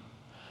you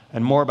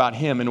and more about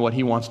him and what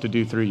he wants to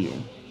do through you.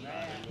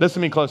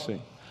 Listen to me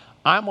closely.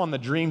 I'm on the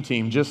dream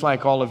team just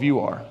like all of you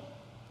are.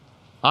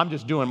 I'm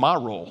just doing my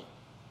role.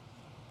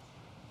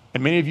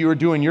 And many of you are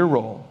doing your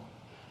role.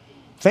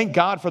 Thank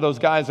God for those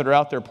guys that are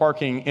out there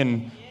parking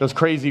in those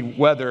crazy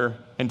weather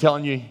and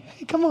telling you,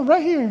 hey, come on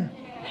right here.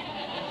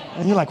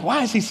 And you're like,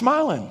 why is he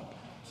smiling?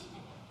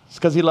 It's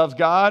because he loves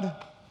God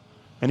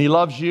and he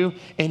loves you.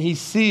 And he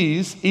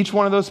sees, each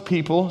one of those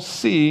people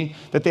see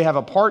that they have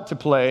a part to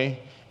play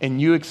in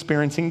you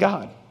experiencing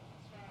God.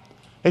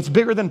 It's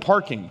bigger than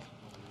parking.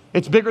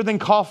 It's bigger than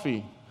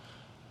coffee.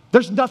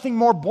 There's nothing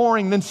more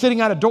boring than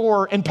sitting at a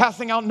door and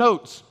passing out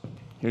notes.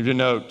 Here's your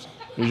note.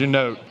 Here's your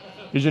note.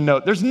 Here's your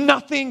note. There's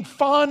nothing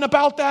fun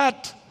about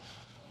that.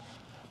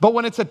 But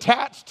when it's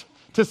attached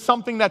to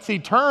something that's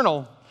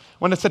eternal,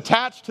 when it's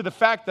attached to the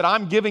fact that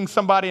I'm giving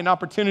somebody an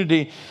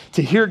opportunity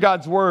to hear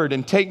God's word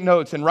and take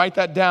notes and write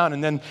that down,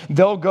 and then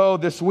they'll go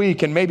this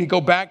week and maybe go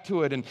back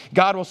to it and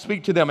God will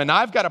speak to them and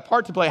I've got a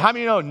part to play. How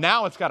many know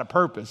now it's got a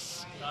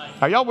purpose?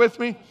 Are y'all with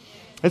me?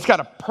 It's got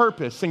a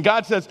purpose. And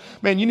God says,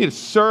 man, you need to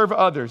serve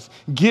others.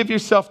 Give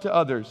yourself to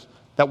others.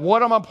 That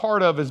what I'm a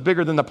part of is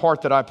bigger than the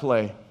part that I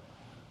play.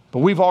 But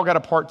we've all got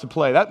a part to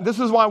play. This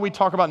is why we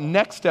talk about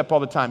next step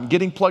all the time,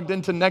 getting plugged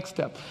into next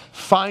step,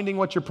 finding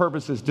what your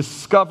purpose is,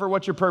 discover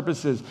what your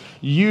purpose is,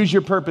 use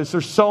your purpose.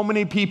 There's so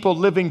many people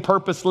living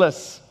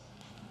purposeless.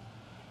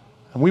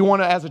 And we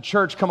want to, as a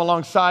church, come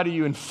alongside of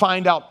you and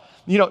find out,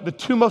 the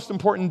two most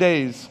important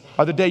days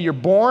are the day you're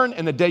born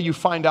and the day you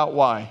find out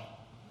why.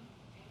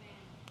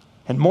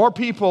 And more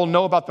people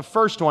know about the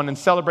first one and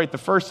celebrate the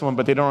first one,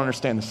 but they don't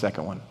understand the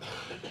second one.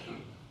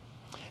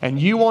 And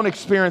you won't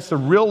experience the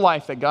real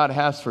life that God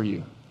has for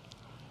you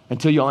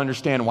until you'll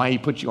understand why he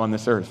put you on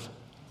this earth.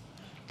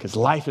 Because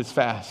life is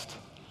fast.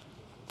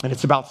 And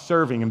it's about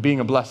serving and being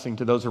a blessing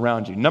to those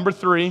around you. Number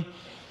 3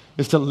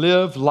 is to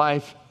live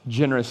life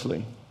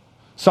generously.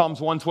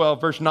 Psalms 112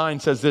 verse 9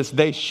 says this,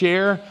 they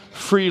share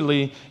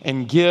freely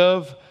and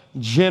give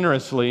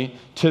generously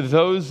to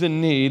those in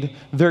need.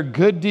 Their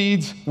good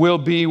deeds will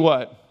be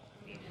what?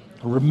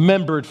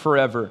 Remembered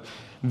forever.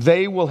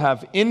 They will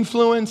have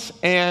influence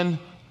and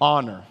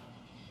honor.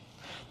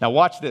 Now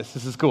watch this.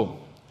 This is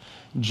cool.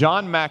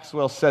 John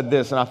Maxwell said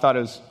this, and I thought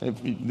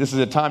this is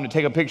a time to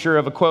take a picture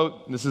of a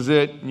quote. This is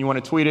it. And you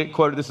want to tweet it,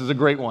 quote it. This is a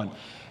great one.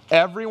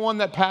 Everyone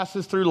that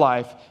passes through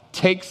life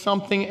takes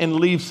something and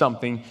leaves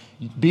something.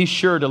 Be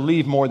sure to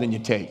leave more than you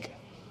take.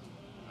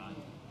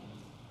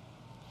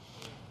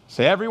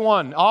 So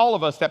everyone, all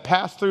of us that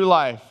pass through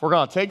life, we're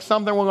going to take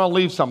something, we're going to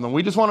leave something.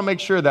 We just want to make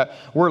sure that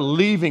we're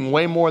leaving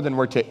way more than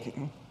we're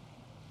taking.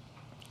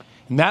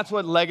 And that's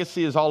what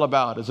legacy is all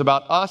about. It's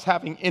about us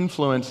having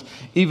influence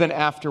even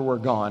after we're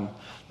gone.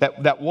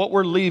 That what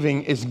we're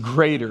leaving is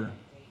greater.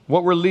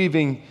 What we're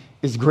leaving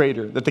is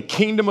greater. That the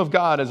kingdom of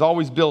God is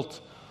always built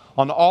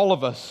on all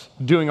of us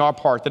doing our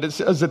part. That it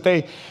says that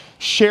they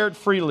shared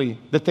freely,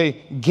 that they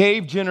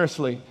gave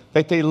generously,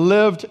 that they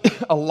lived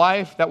a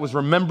life that was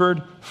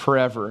remembered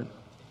forever.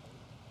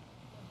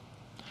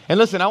 And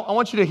listen, I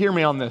want you to hear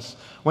me on this.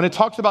 When it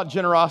talks about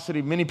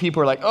generosity, many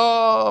people are like,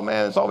 oh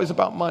man, it's always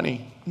about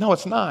money. No,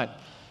 it's not.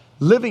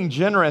 Living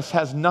generous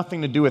has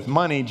nothing to do with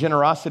money.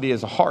 Generosity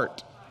is a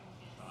heart.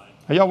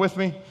 Are y'all with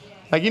me?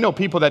 Like,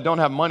 people that don't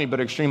have money but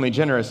are extremely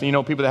generous. And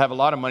people that have a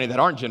lot of money that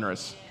aren't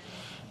generous.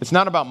 It's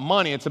not about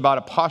money. It's about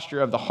a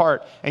posture of the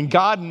heart. And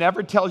God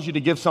never tells you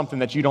to give something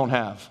that you don't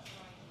have.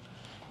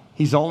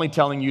 He's only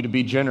telling you to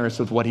be generous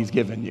with what he's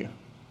given you.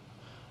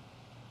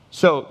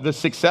 So the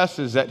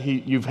successes that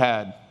you've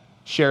had,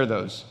 share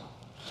those.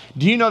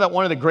 Do you know that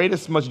one of the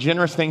greatest, most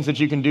generous things that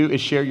you can do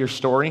is share your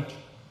story?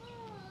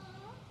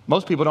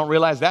 Most people don't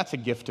realize that's a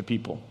gift to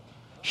people.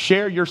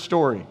 Share your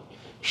story.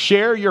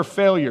 Share your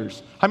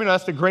failures. How many know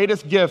that's the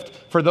greatest gift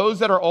for those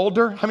that are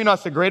older? How many know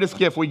that's the greatest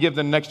gift we give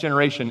the next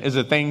generation is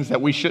the things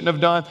that we shouldn't have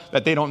done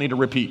that they don't need to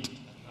repeat?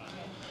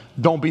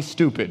 Don't be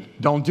stupid.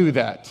 Don't do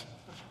that.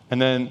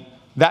 And then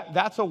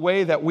that's a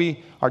way that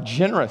we are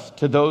generous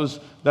to those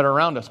that are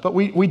around us. But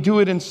we do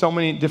it in so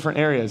many different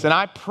areas. And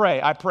I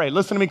pray,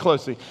 listen to me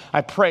closely.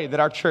 I pray that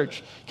our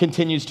church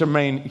continues to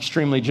remain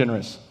extremely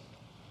generous.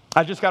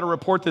 I just got a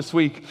report this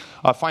week,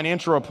 a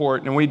financial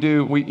report, and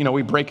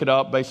we break it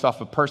up based off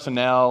of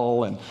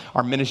personnel and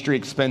our ministry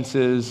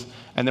expenses,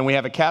 and then we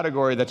have a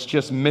category that's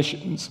just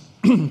missions.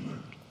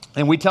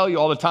 And we tell you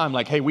all the time,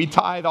 like, hey, we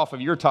tithe off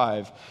of your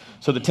tithe.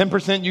 So the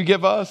 10% you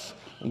give us,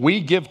 we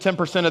give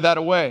 10% of that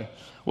away.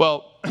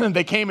 Well,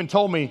 they came and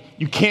told me,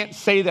 you can't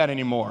say that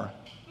anymore.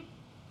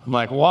 I'm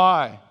like,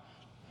 why?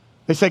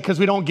 They said, because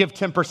we don't give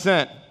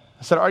 10%.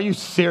 I said, are you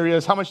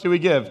serious? How much do we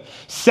give?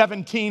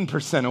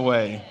 17%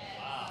 away.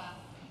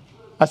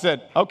 I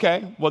said,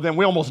 okay, well then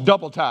we almost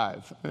double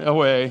tithe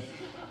away.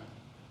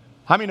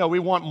 How many know we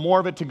want more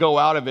of it to go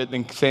out of it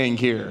than staying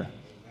here?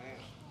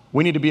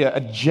 We need to be a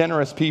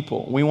generous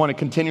people. We want to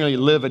continually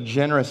live a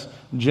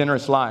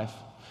generous life.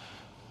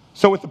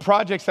 So with the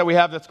projects that we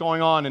have that's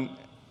going on, and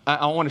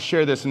I want to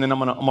share this, and then I'm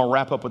going to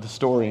wrap up with the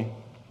story.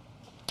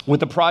 With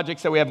the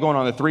projects that we have going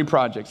on, the 3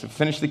 projects,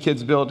 finish the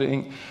kids'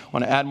 building,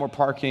 want to add more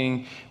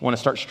parking, want to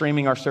start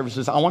streaming our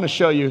services. I want to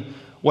show you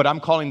what I'm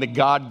calling the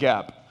God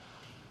gap,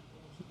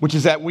 which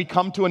is that we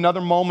come to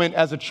another moment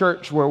as a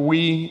church where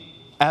we,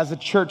 as a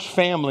church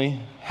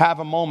family, have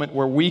a moment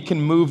where we can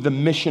move the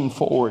mission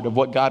forward of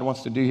what God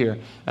wants to do here.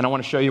 And I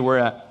want to show you where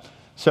we're at.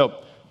 So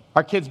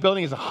our kids'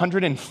 building is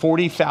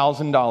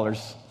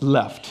 $140,000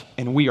 left,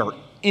 and we are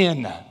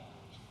in.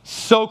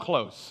 So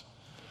close.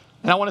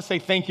 And I want to say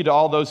thank you to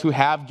all those who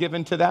have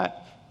given to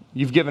that.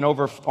 You've given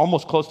over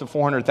almost close to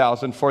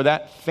 $400,000 for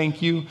that.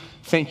 Thank you,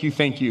 thank you,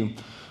 thank you.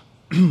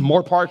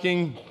 More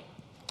parking,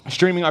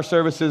 streaming our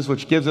services,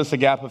 which gives us a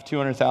gap of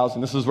 $200,000.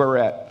 This is where we're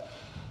at.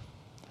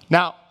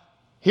 Now,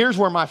 here's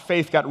where my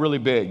faith got really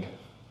big.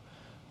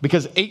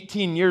 Because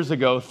 18 years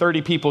ago,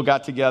 30 people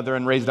got together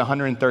and raised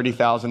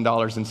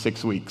 $130,000 in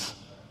 6 weeks.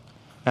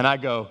 And I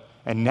go,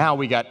 and now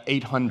we got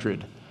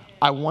 800.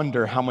 I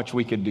wonder how much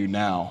we could do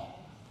now.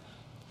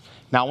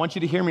 Now, I want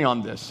you to hear me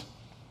on this.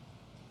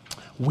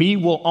 We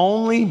will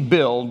only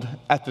build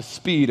at the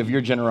speed of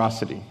your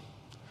generosity.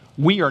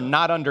 We are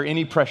not under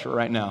any pressure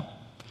right now.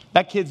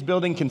 That kid's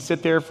building can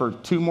sit there for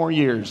 2 more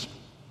years,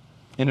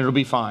 and it'll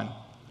be fine.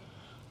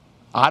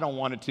 I don't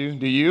want it to,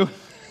 do you?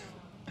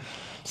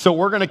 So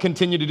we're going to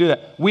continue to do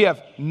that. We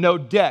have no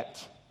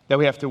debt that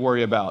we have to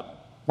worry about.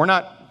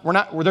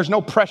 There's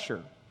no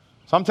pressure.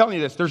 So I'm telling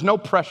you this, there's no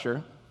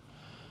pressure,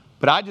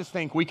 but I just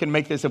think we can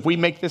make this, if we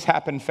make this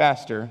happen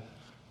faster,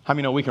 how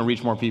many know we can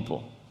reach more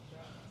people?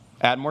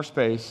 Add more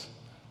space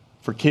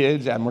for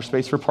kids, add more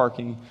space for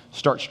parking,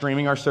 start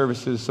streaming our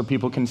services so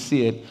people can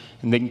see it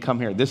and they can come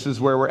here. This is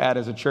where we're at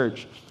as a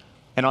church.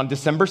 And on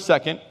December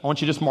 2nd, I want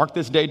you to just mark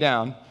this day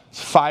down.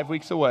 It's 5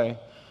 weeks away.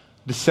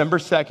 December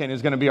 2nd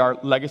is going to be our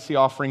legacy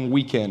offering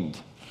weekend.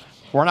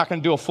 We're not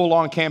going to do a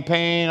full-on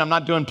campaign. I'm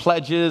not doing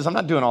pledges. I'm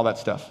not doing all that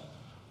stuff.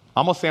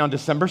 I'm going to say on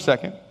December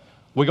 2nd,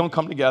 we're going to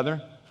come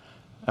together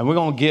and we're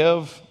going to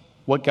give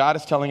what God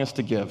is telling us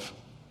to give.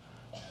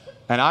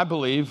 And I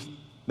believe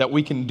that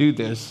we can do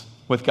this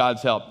with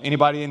God's help.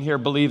 Anybody in here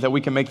believe that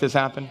we can make this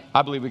happen?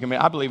 I believe we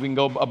can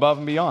go above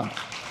and beyond.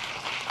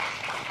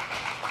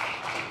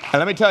 And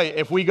let me tell you,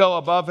 if we go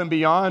above and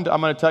beyond,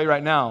 I'm going to tell you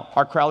right now,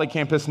 our Crowley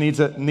campus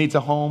needs a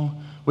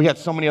home. We got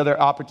so many other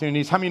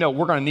opportunities. How many know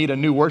we're going to need a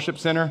new worship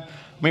center?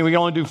 I mean, we can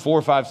only do 4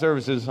 or 5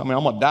 services. I mean,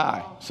 I'm going to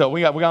die. So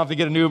we're going to have to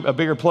get a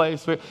bigger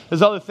place.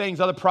 There's other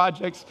things, other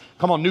projects.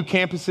 Come on, new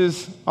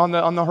campuses on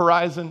the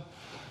horizon.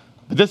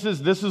 But this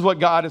is what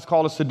God has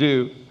called us to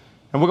do.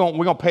 And we're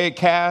going to pay it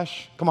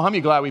cash. Come on, how many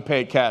are glad we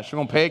pay it cash? We're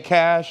going to pay it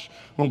cash.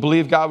 We're going to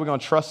believe God. We're going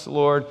to trust the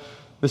Lord.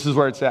 This is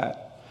where it's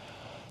at.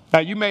 Now,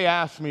 you may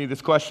ask me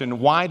this question,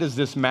 why does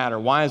this matter?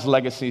 Why is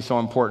legacy so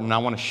important? I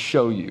want to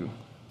show you.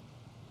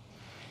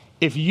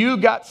 If you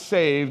got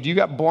saved, you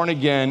got born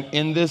again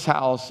in this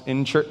house,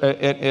 in church,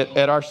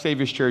 at our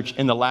Savior's Church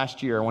in the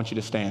last year, I want you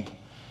to stand.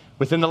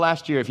 Within the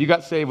last year, if you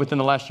got saved within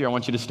the last year, I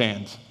want you to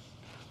stand.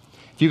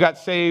 If you got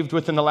saved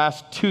within the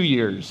last 2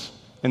 years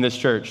in this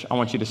church, I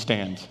want you to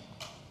stand.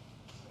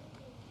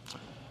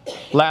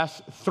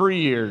 Last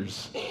 3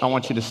 years, I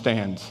want you to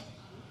stand.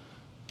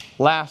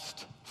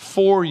 Last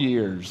 4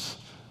 years,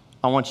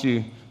 I want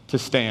you to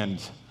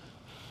stand.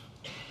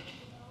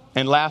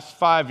 And last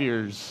 5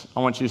 years,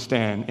 I want you to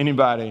stand.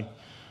 Anybody?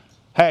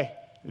 Hey,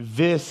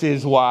 this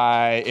is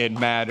why it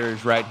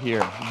matters right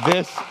here.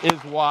 This is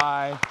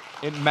why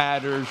it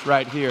matters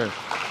right here.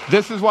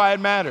 This is why it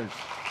matters.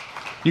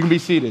 You can be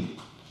seated.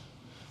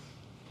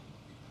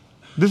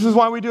 This is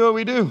why we do what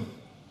we do.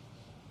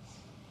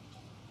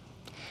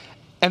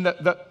 And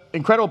the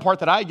incredible part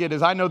that I get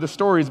is I know the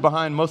stories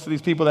behind most of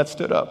these people that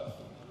stood up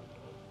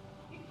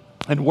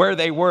and where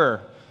they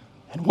were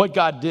and what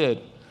God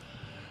did.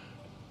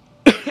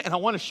 And I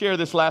want to share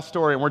this last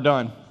story and we're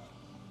done.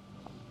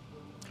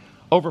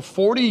 Over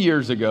 40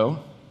 years ago,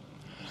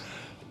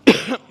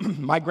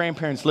 my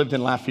grandparents lived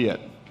in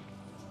Lafayette.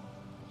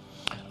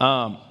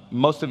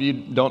 Most of you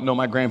don't know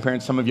my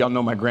grandparents. Some of y'all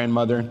know my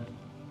grandmother.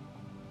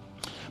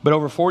 But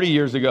over 40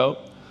 years ago,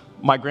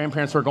 my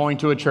grandparents were going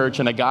to a church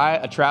and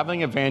a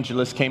traveling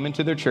evangelist came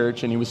into their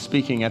church and he was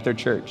speaking at their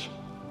church.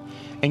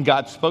 And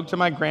God spoke to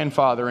my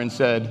grandfather and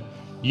said,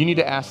 you need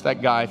to ask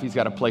that guy if he's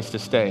got a place to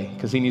stay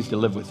because he needs to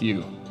live with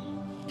you.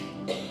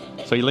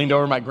 So he leaned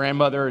over my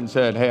grandmother and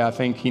said, hey, I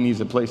think he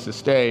needs a place to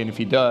stay. And if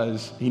he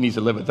does, he needs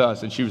to live with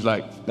us. And she was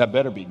like, that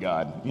better be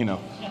God, you know.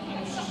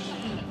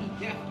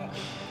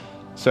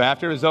 So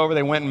after it was over,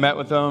 they went and met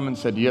with him and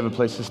said, do you have a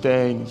place to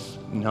stay? And he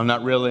said, no,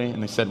 not really.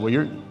 And they said,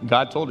 well,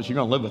 God told us you're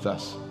going to live with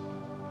us.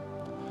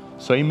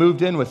 So he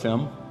moved in with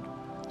them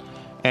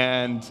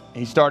and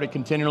he started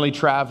continually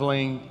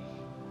traveling,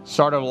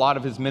 started a lot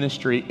of his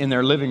ministry in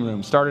their living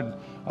room, started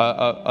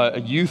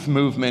a youth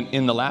movement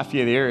in the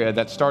Lafayette area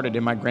that started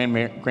in my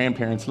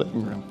grandparents'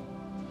 living room.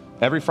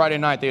 Every Friday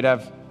night, they'd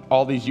have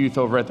all these youth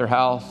over at their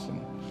house,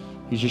 and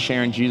he's just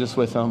sharing Jesus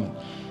with them.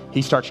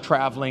 he starts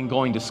traveling,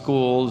 going to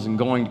schools and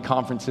going to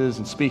conferences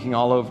and speaking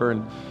all over.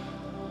 And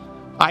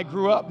I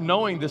grew up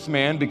knowing this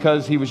man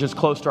because he was just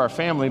close to our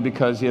family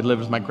because he had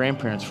lived with my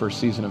grandparents for a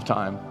season of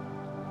time.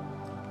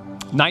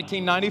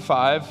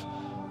 1995,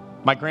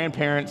 my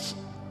grandparents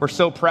were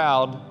so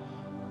proud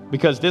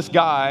because this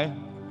guy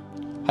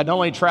had not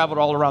only traveled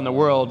all around the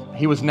world,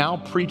 he was now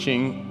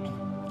preaching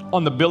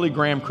on the Billy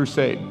Graham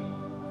Crusade.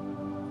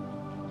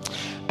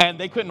 And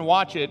they couldn't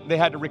watch it. They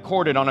had to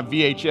record it on a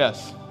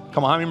VHS.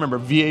 Come on, how many remember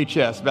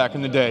VHS back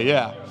in the day?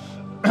 Yeah.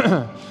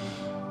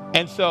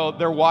 And so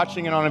they're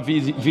watching it on a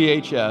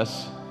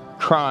VHS,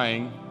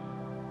 crying,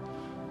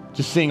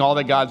 just seeing all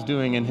that God's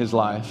doing in his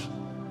life,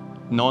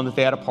 knowing that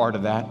they had a part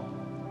of that.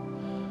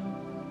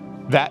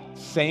 That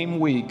same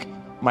week,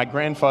 my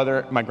grandfather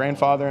and my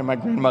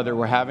grandmother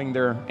were having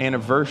their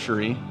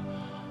anniversary.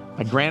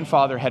 My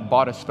grandfather had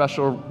bought a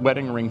special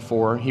wedding ring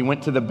for her. He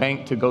went to the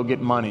bank to go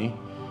get money,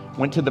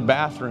 went to the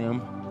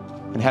bathroom,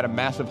 and had a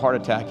massive heart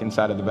attack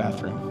inside of the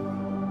bathroom.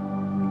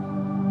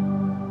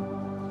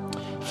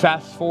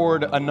 Fast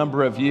forward a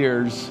number of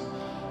years,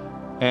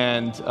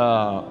 and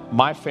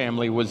my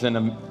family was in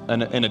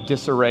a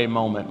disarray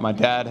moment. My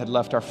dad had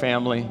left our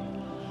family.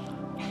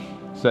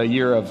 It's the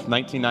year of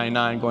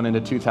 1999 going into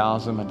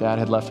 2000. My dad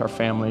had left our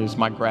family. It was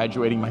my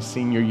graduating my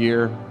senior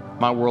year.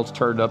 My world's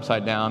turned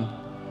upside down.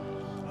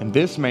 And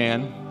this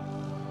man,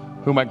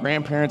 who my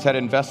grandparents had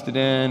invested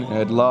in and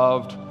had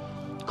loved,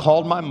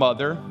 called my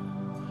mother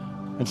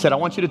and said, I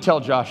want you to tell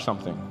Josh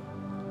something.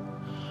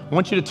 I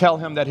want you to tell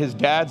him that his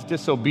dad's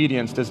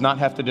disobedience does not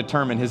have to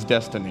determine his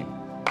destiny.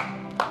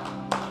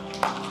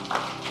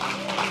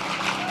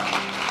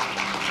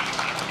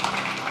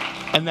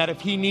 And that if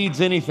he needs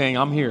anything,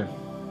 I'm here.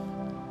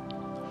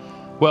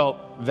 Well,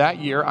 that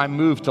year I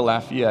moved to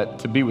Lafayette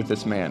to be with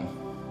this man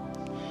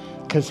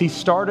because he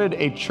started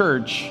a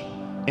church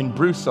in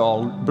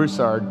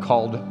Broussard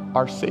called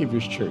Our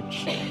Savior's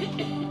Church.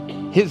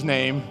 His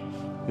name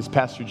is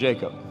Pastor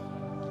Jacob.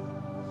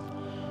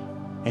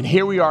 And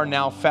here we are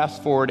now,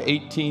 fast forward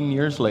 18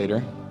 years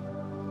later.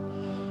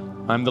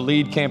 I'm the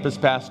lead campus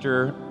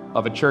pastor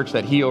of a church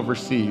that he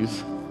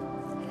oversees.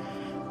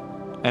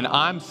 And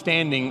I'm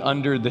standing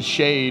under the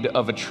shade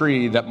of a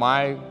tree that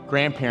my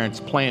grandparents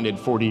planted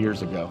 40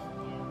 years ago.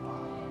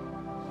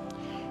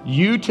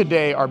 You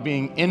today are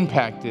being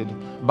impacted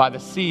by the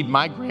seed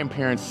my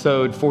grandparents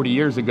sowed 40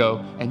 years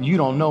ago, and you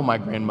don't know my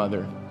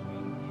grandmother.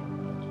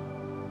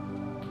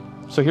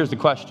 So here's the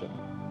question.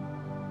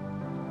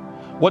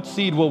 What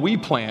seed will we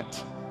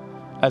plant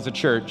as a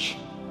church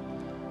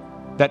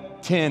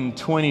that 10,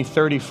 20,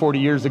 30, 40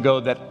 years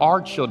ago that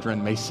our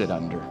children may sit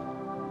under?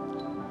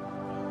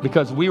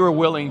 Because we were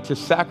willing to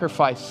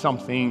sacrifice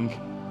something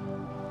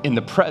in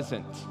the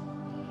present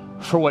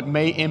for what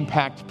may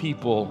impact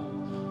people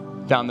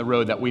down the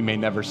road that we may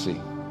never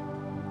see.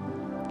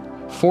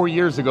 4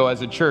 years ago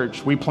as a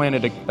church, we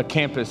planted a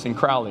campus in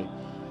Crowley.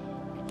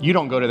 You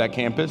don't go to that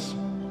campus.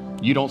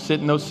 You don't sit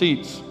in those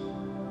seats.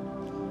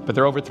 But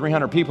there are over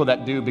 300 people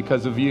that do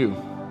because of you.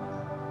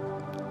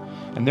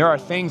 And there are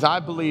things I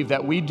believe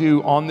that we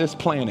do on this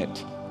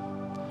planet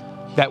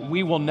that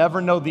we will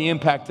never know the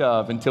impact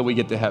of until we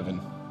get to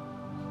heaven.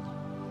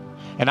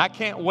 And I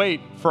can't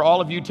wait for all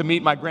of you to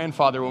meet my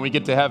grandfather when we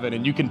get to heaven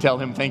and you can tell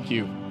him thank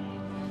you.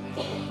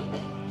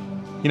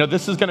 You know,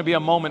 this is going to be a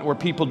moment where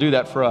people do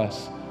that for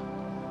us.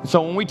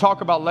 So when we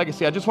talk about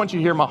legacy, I just want you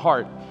to hear my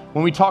heart.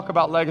 When we talk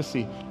about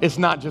legacy, it's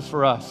not just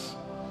for us.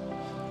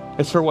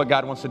 It's for what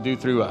God wants to do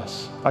through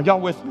us. Are y'all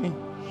with me?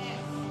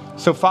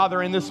 So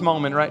Father, in this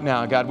moment right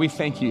now, God, we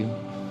thank you.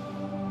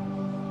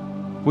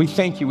 We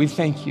thank you. We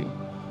thank you.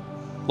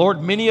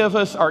 Lord, many of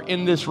us are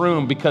in this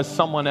room because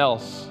someone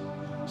else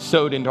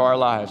sowed into our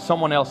lives.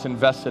 Someone else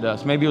invested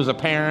us. Maybe it was a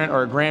parent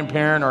or a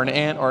grandparent or an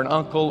aunt or an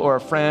uncle or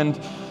a friend.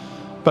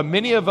 But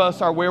many of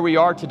us are where we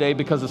are today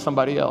because of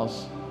somebody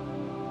else.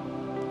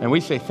 And we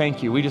say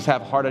thank you. We just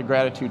have heart of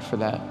gratitude for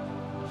that.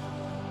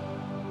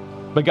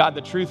 But God,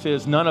 the truth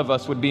is none of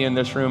us would be in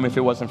this room if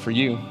it wasn't for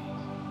you.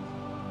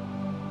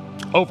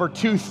 Over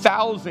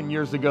 2,000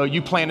 years ago,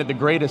 you planted the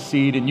greatest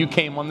seed and you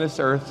came on this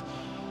earth.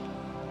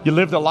 You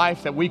lived a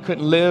life that we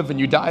couldn't live, and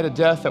you died a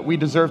death that we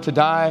deserve to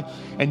die,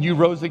 and you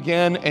rose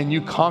again, and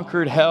you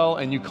conquered hell,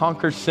 and you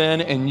conquered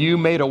sin, and you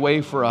made a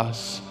way for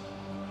us.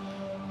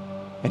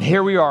 And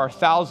here we are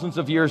thousands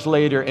of years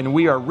later, and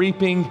we are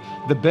reaping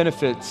the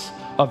benefits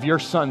of your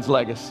son's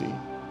legacy.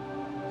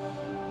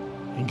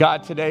 And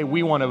God, today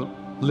we want to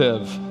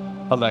live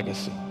a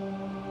legacy.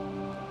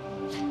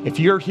 If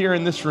you're here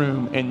in this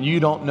room and you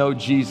don't know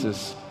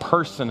Jesus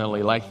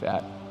personally like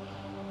that,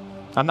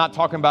 I'm not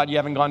talking about you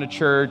haven't gone to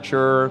church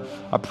or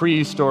a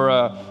priest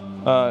or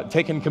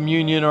taken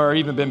communion or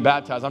even been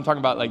baptized. I'm talking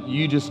about like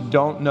you just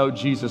don't know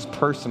Jesus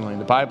personally.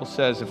 The Bible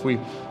says if we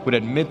would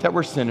admit that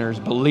we're sinners,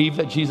 believe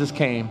that Jesus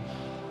came,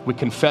 we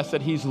confess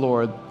that he's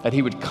Lord, that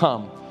he would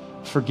come,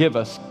 forgive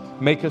us,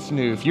 make us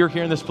new. If you're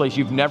here in this place,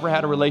 you've never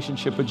had a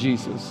relationship with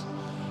Jesus,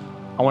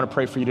 I want to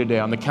pray for you today.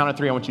 On the count of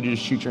three, I want you to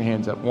just shoot your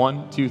hands up.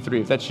 1, 2,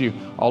 3. If that's you,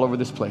 all over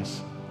this place.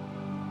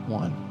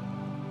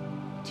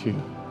 1, 2,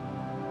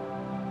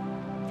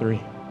 3.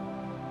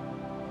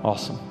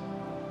 Awesome.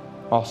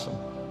 Awesome.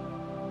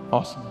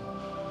 Awesome.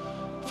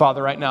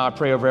 Father, right now I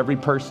pray over every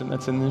person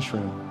that's in this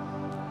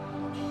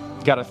room.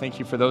 God, I thank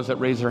you for those that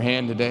raise their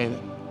hand today that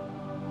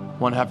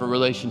want to have a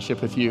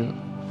relationship with you.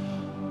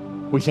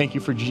 We thank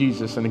you for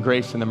Jesus and the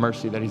grace and the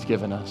mercy that he's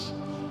given us.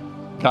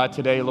 God,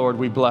 today, Lord,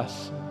 we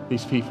bless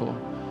these people.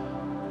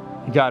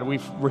 God, we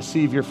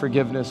receive your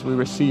forgiveness. We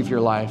receive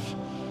your life.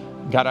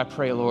 God, I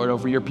pray, Lord,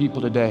 over your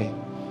people today,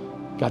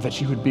 God, that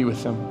you would be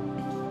with them.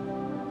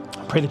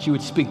 I pray that you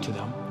would speak to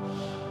them.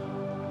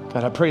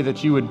 God, I pray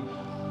that you would,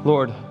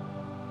 Lord,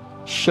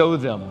 show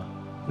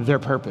them their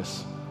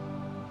purpose.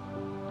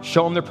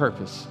 Show them their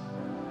purpose.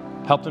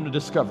 Help them to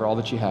discover all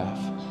that you have.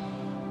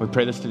 We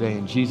pray this today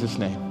in Jesus'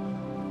 name.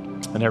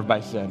 And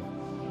everybody said,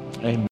 amen.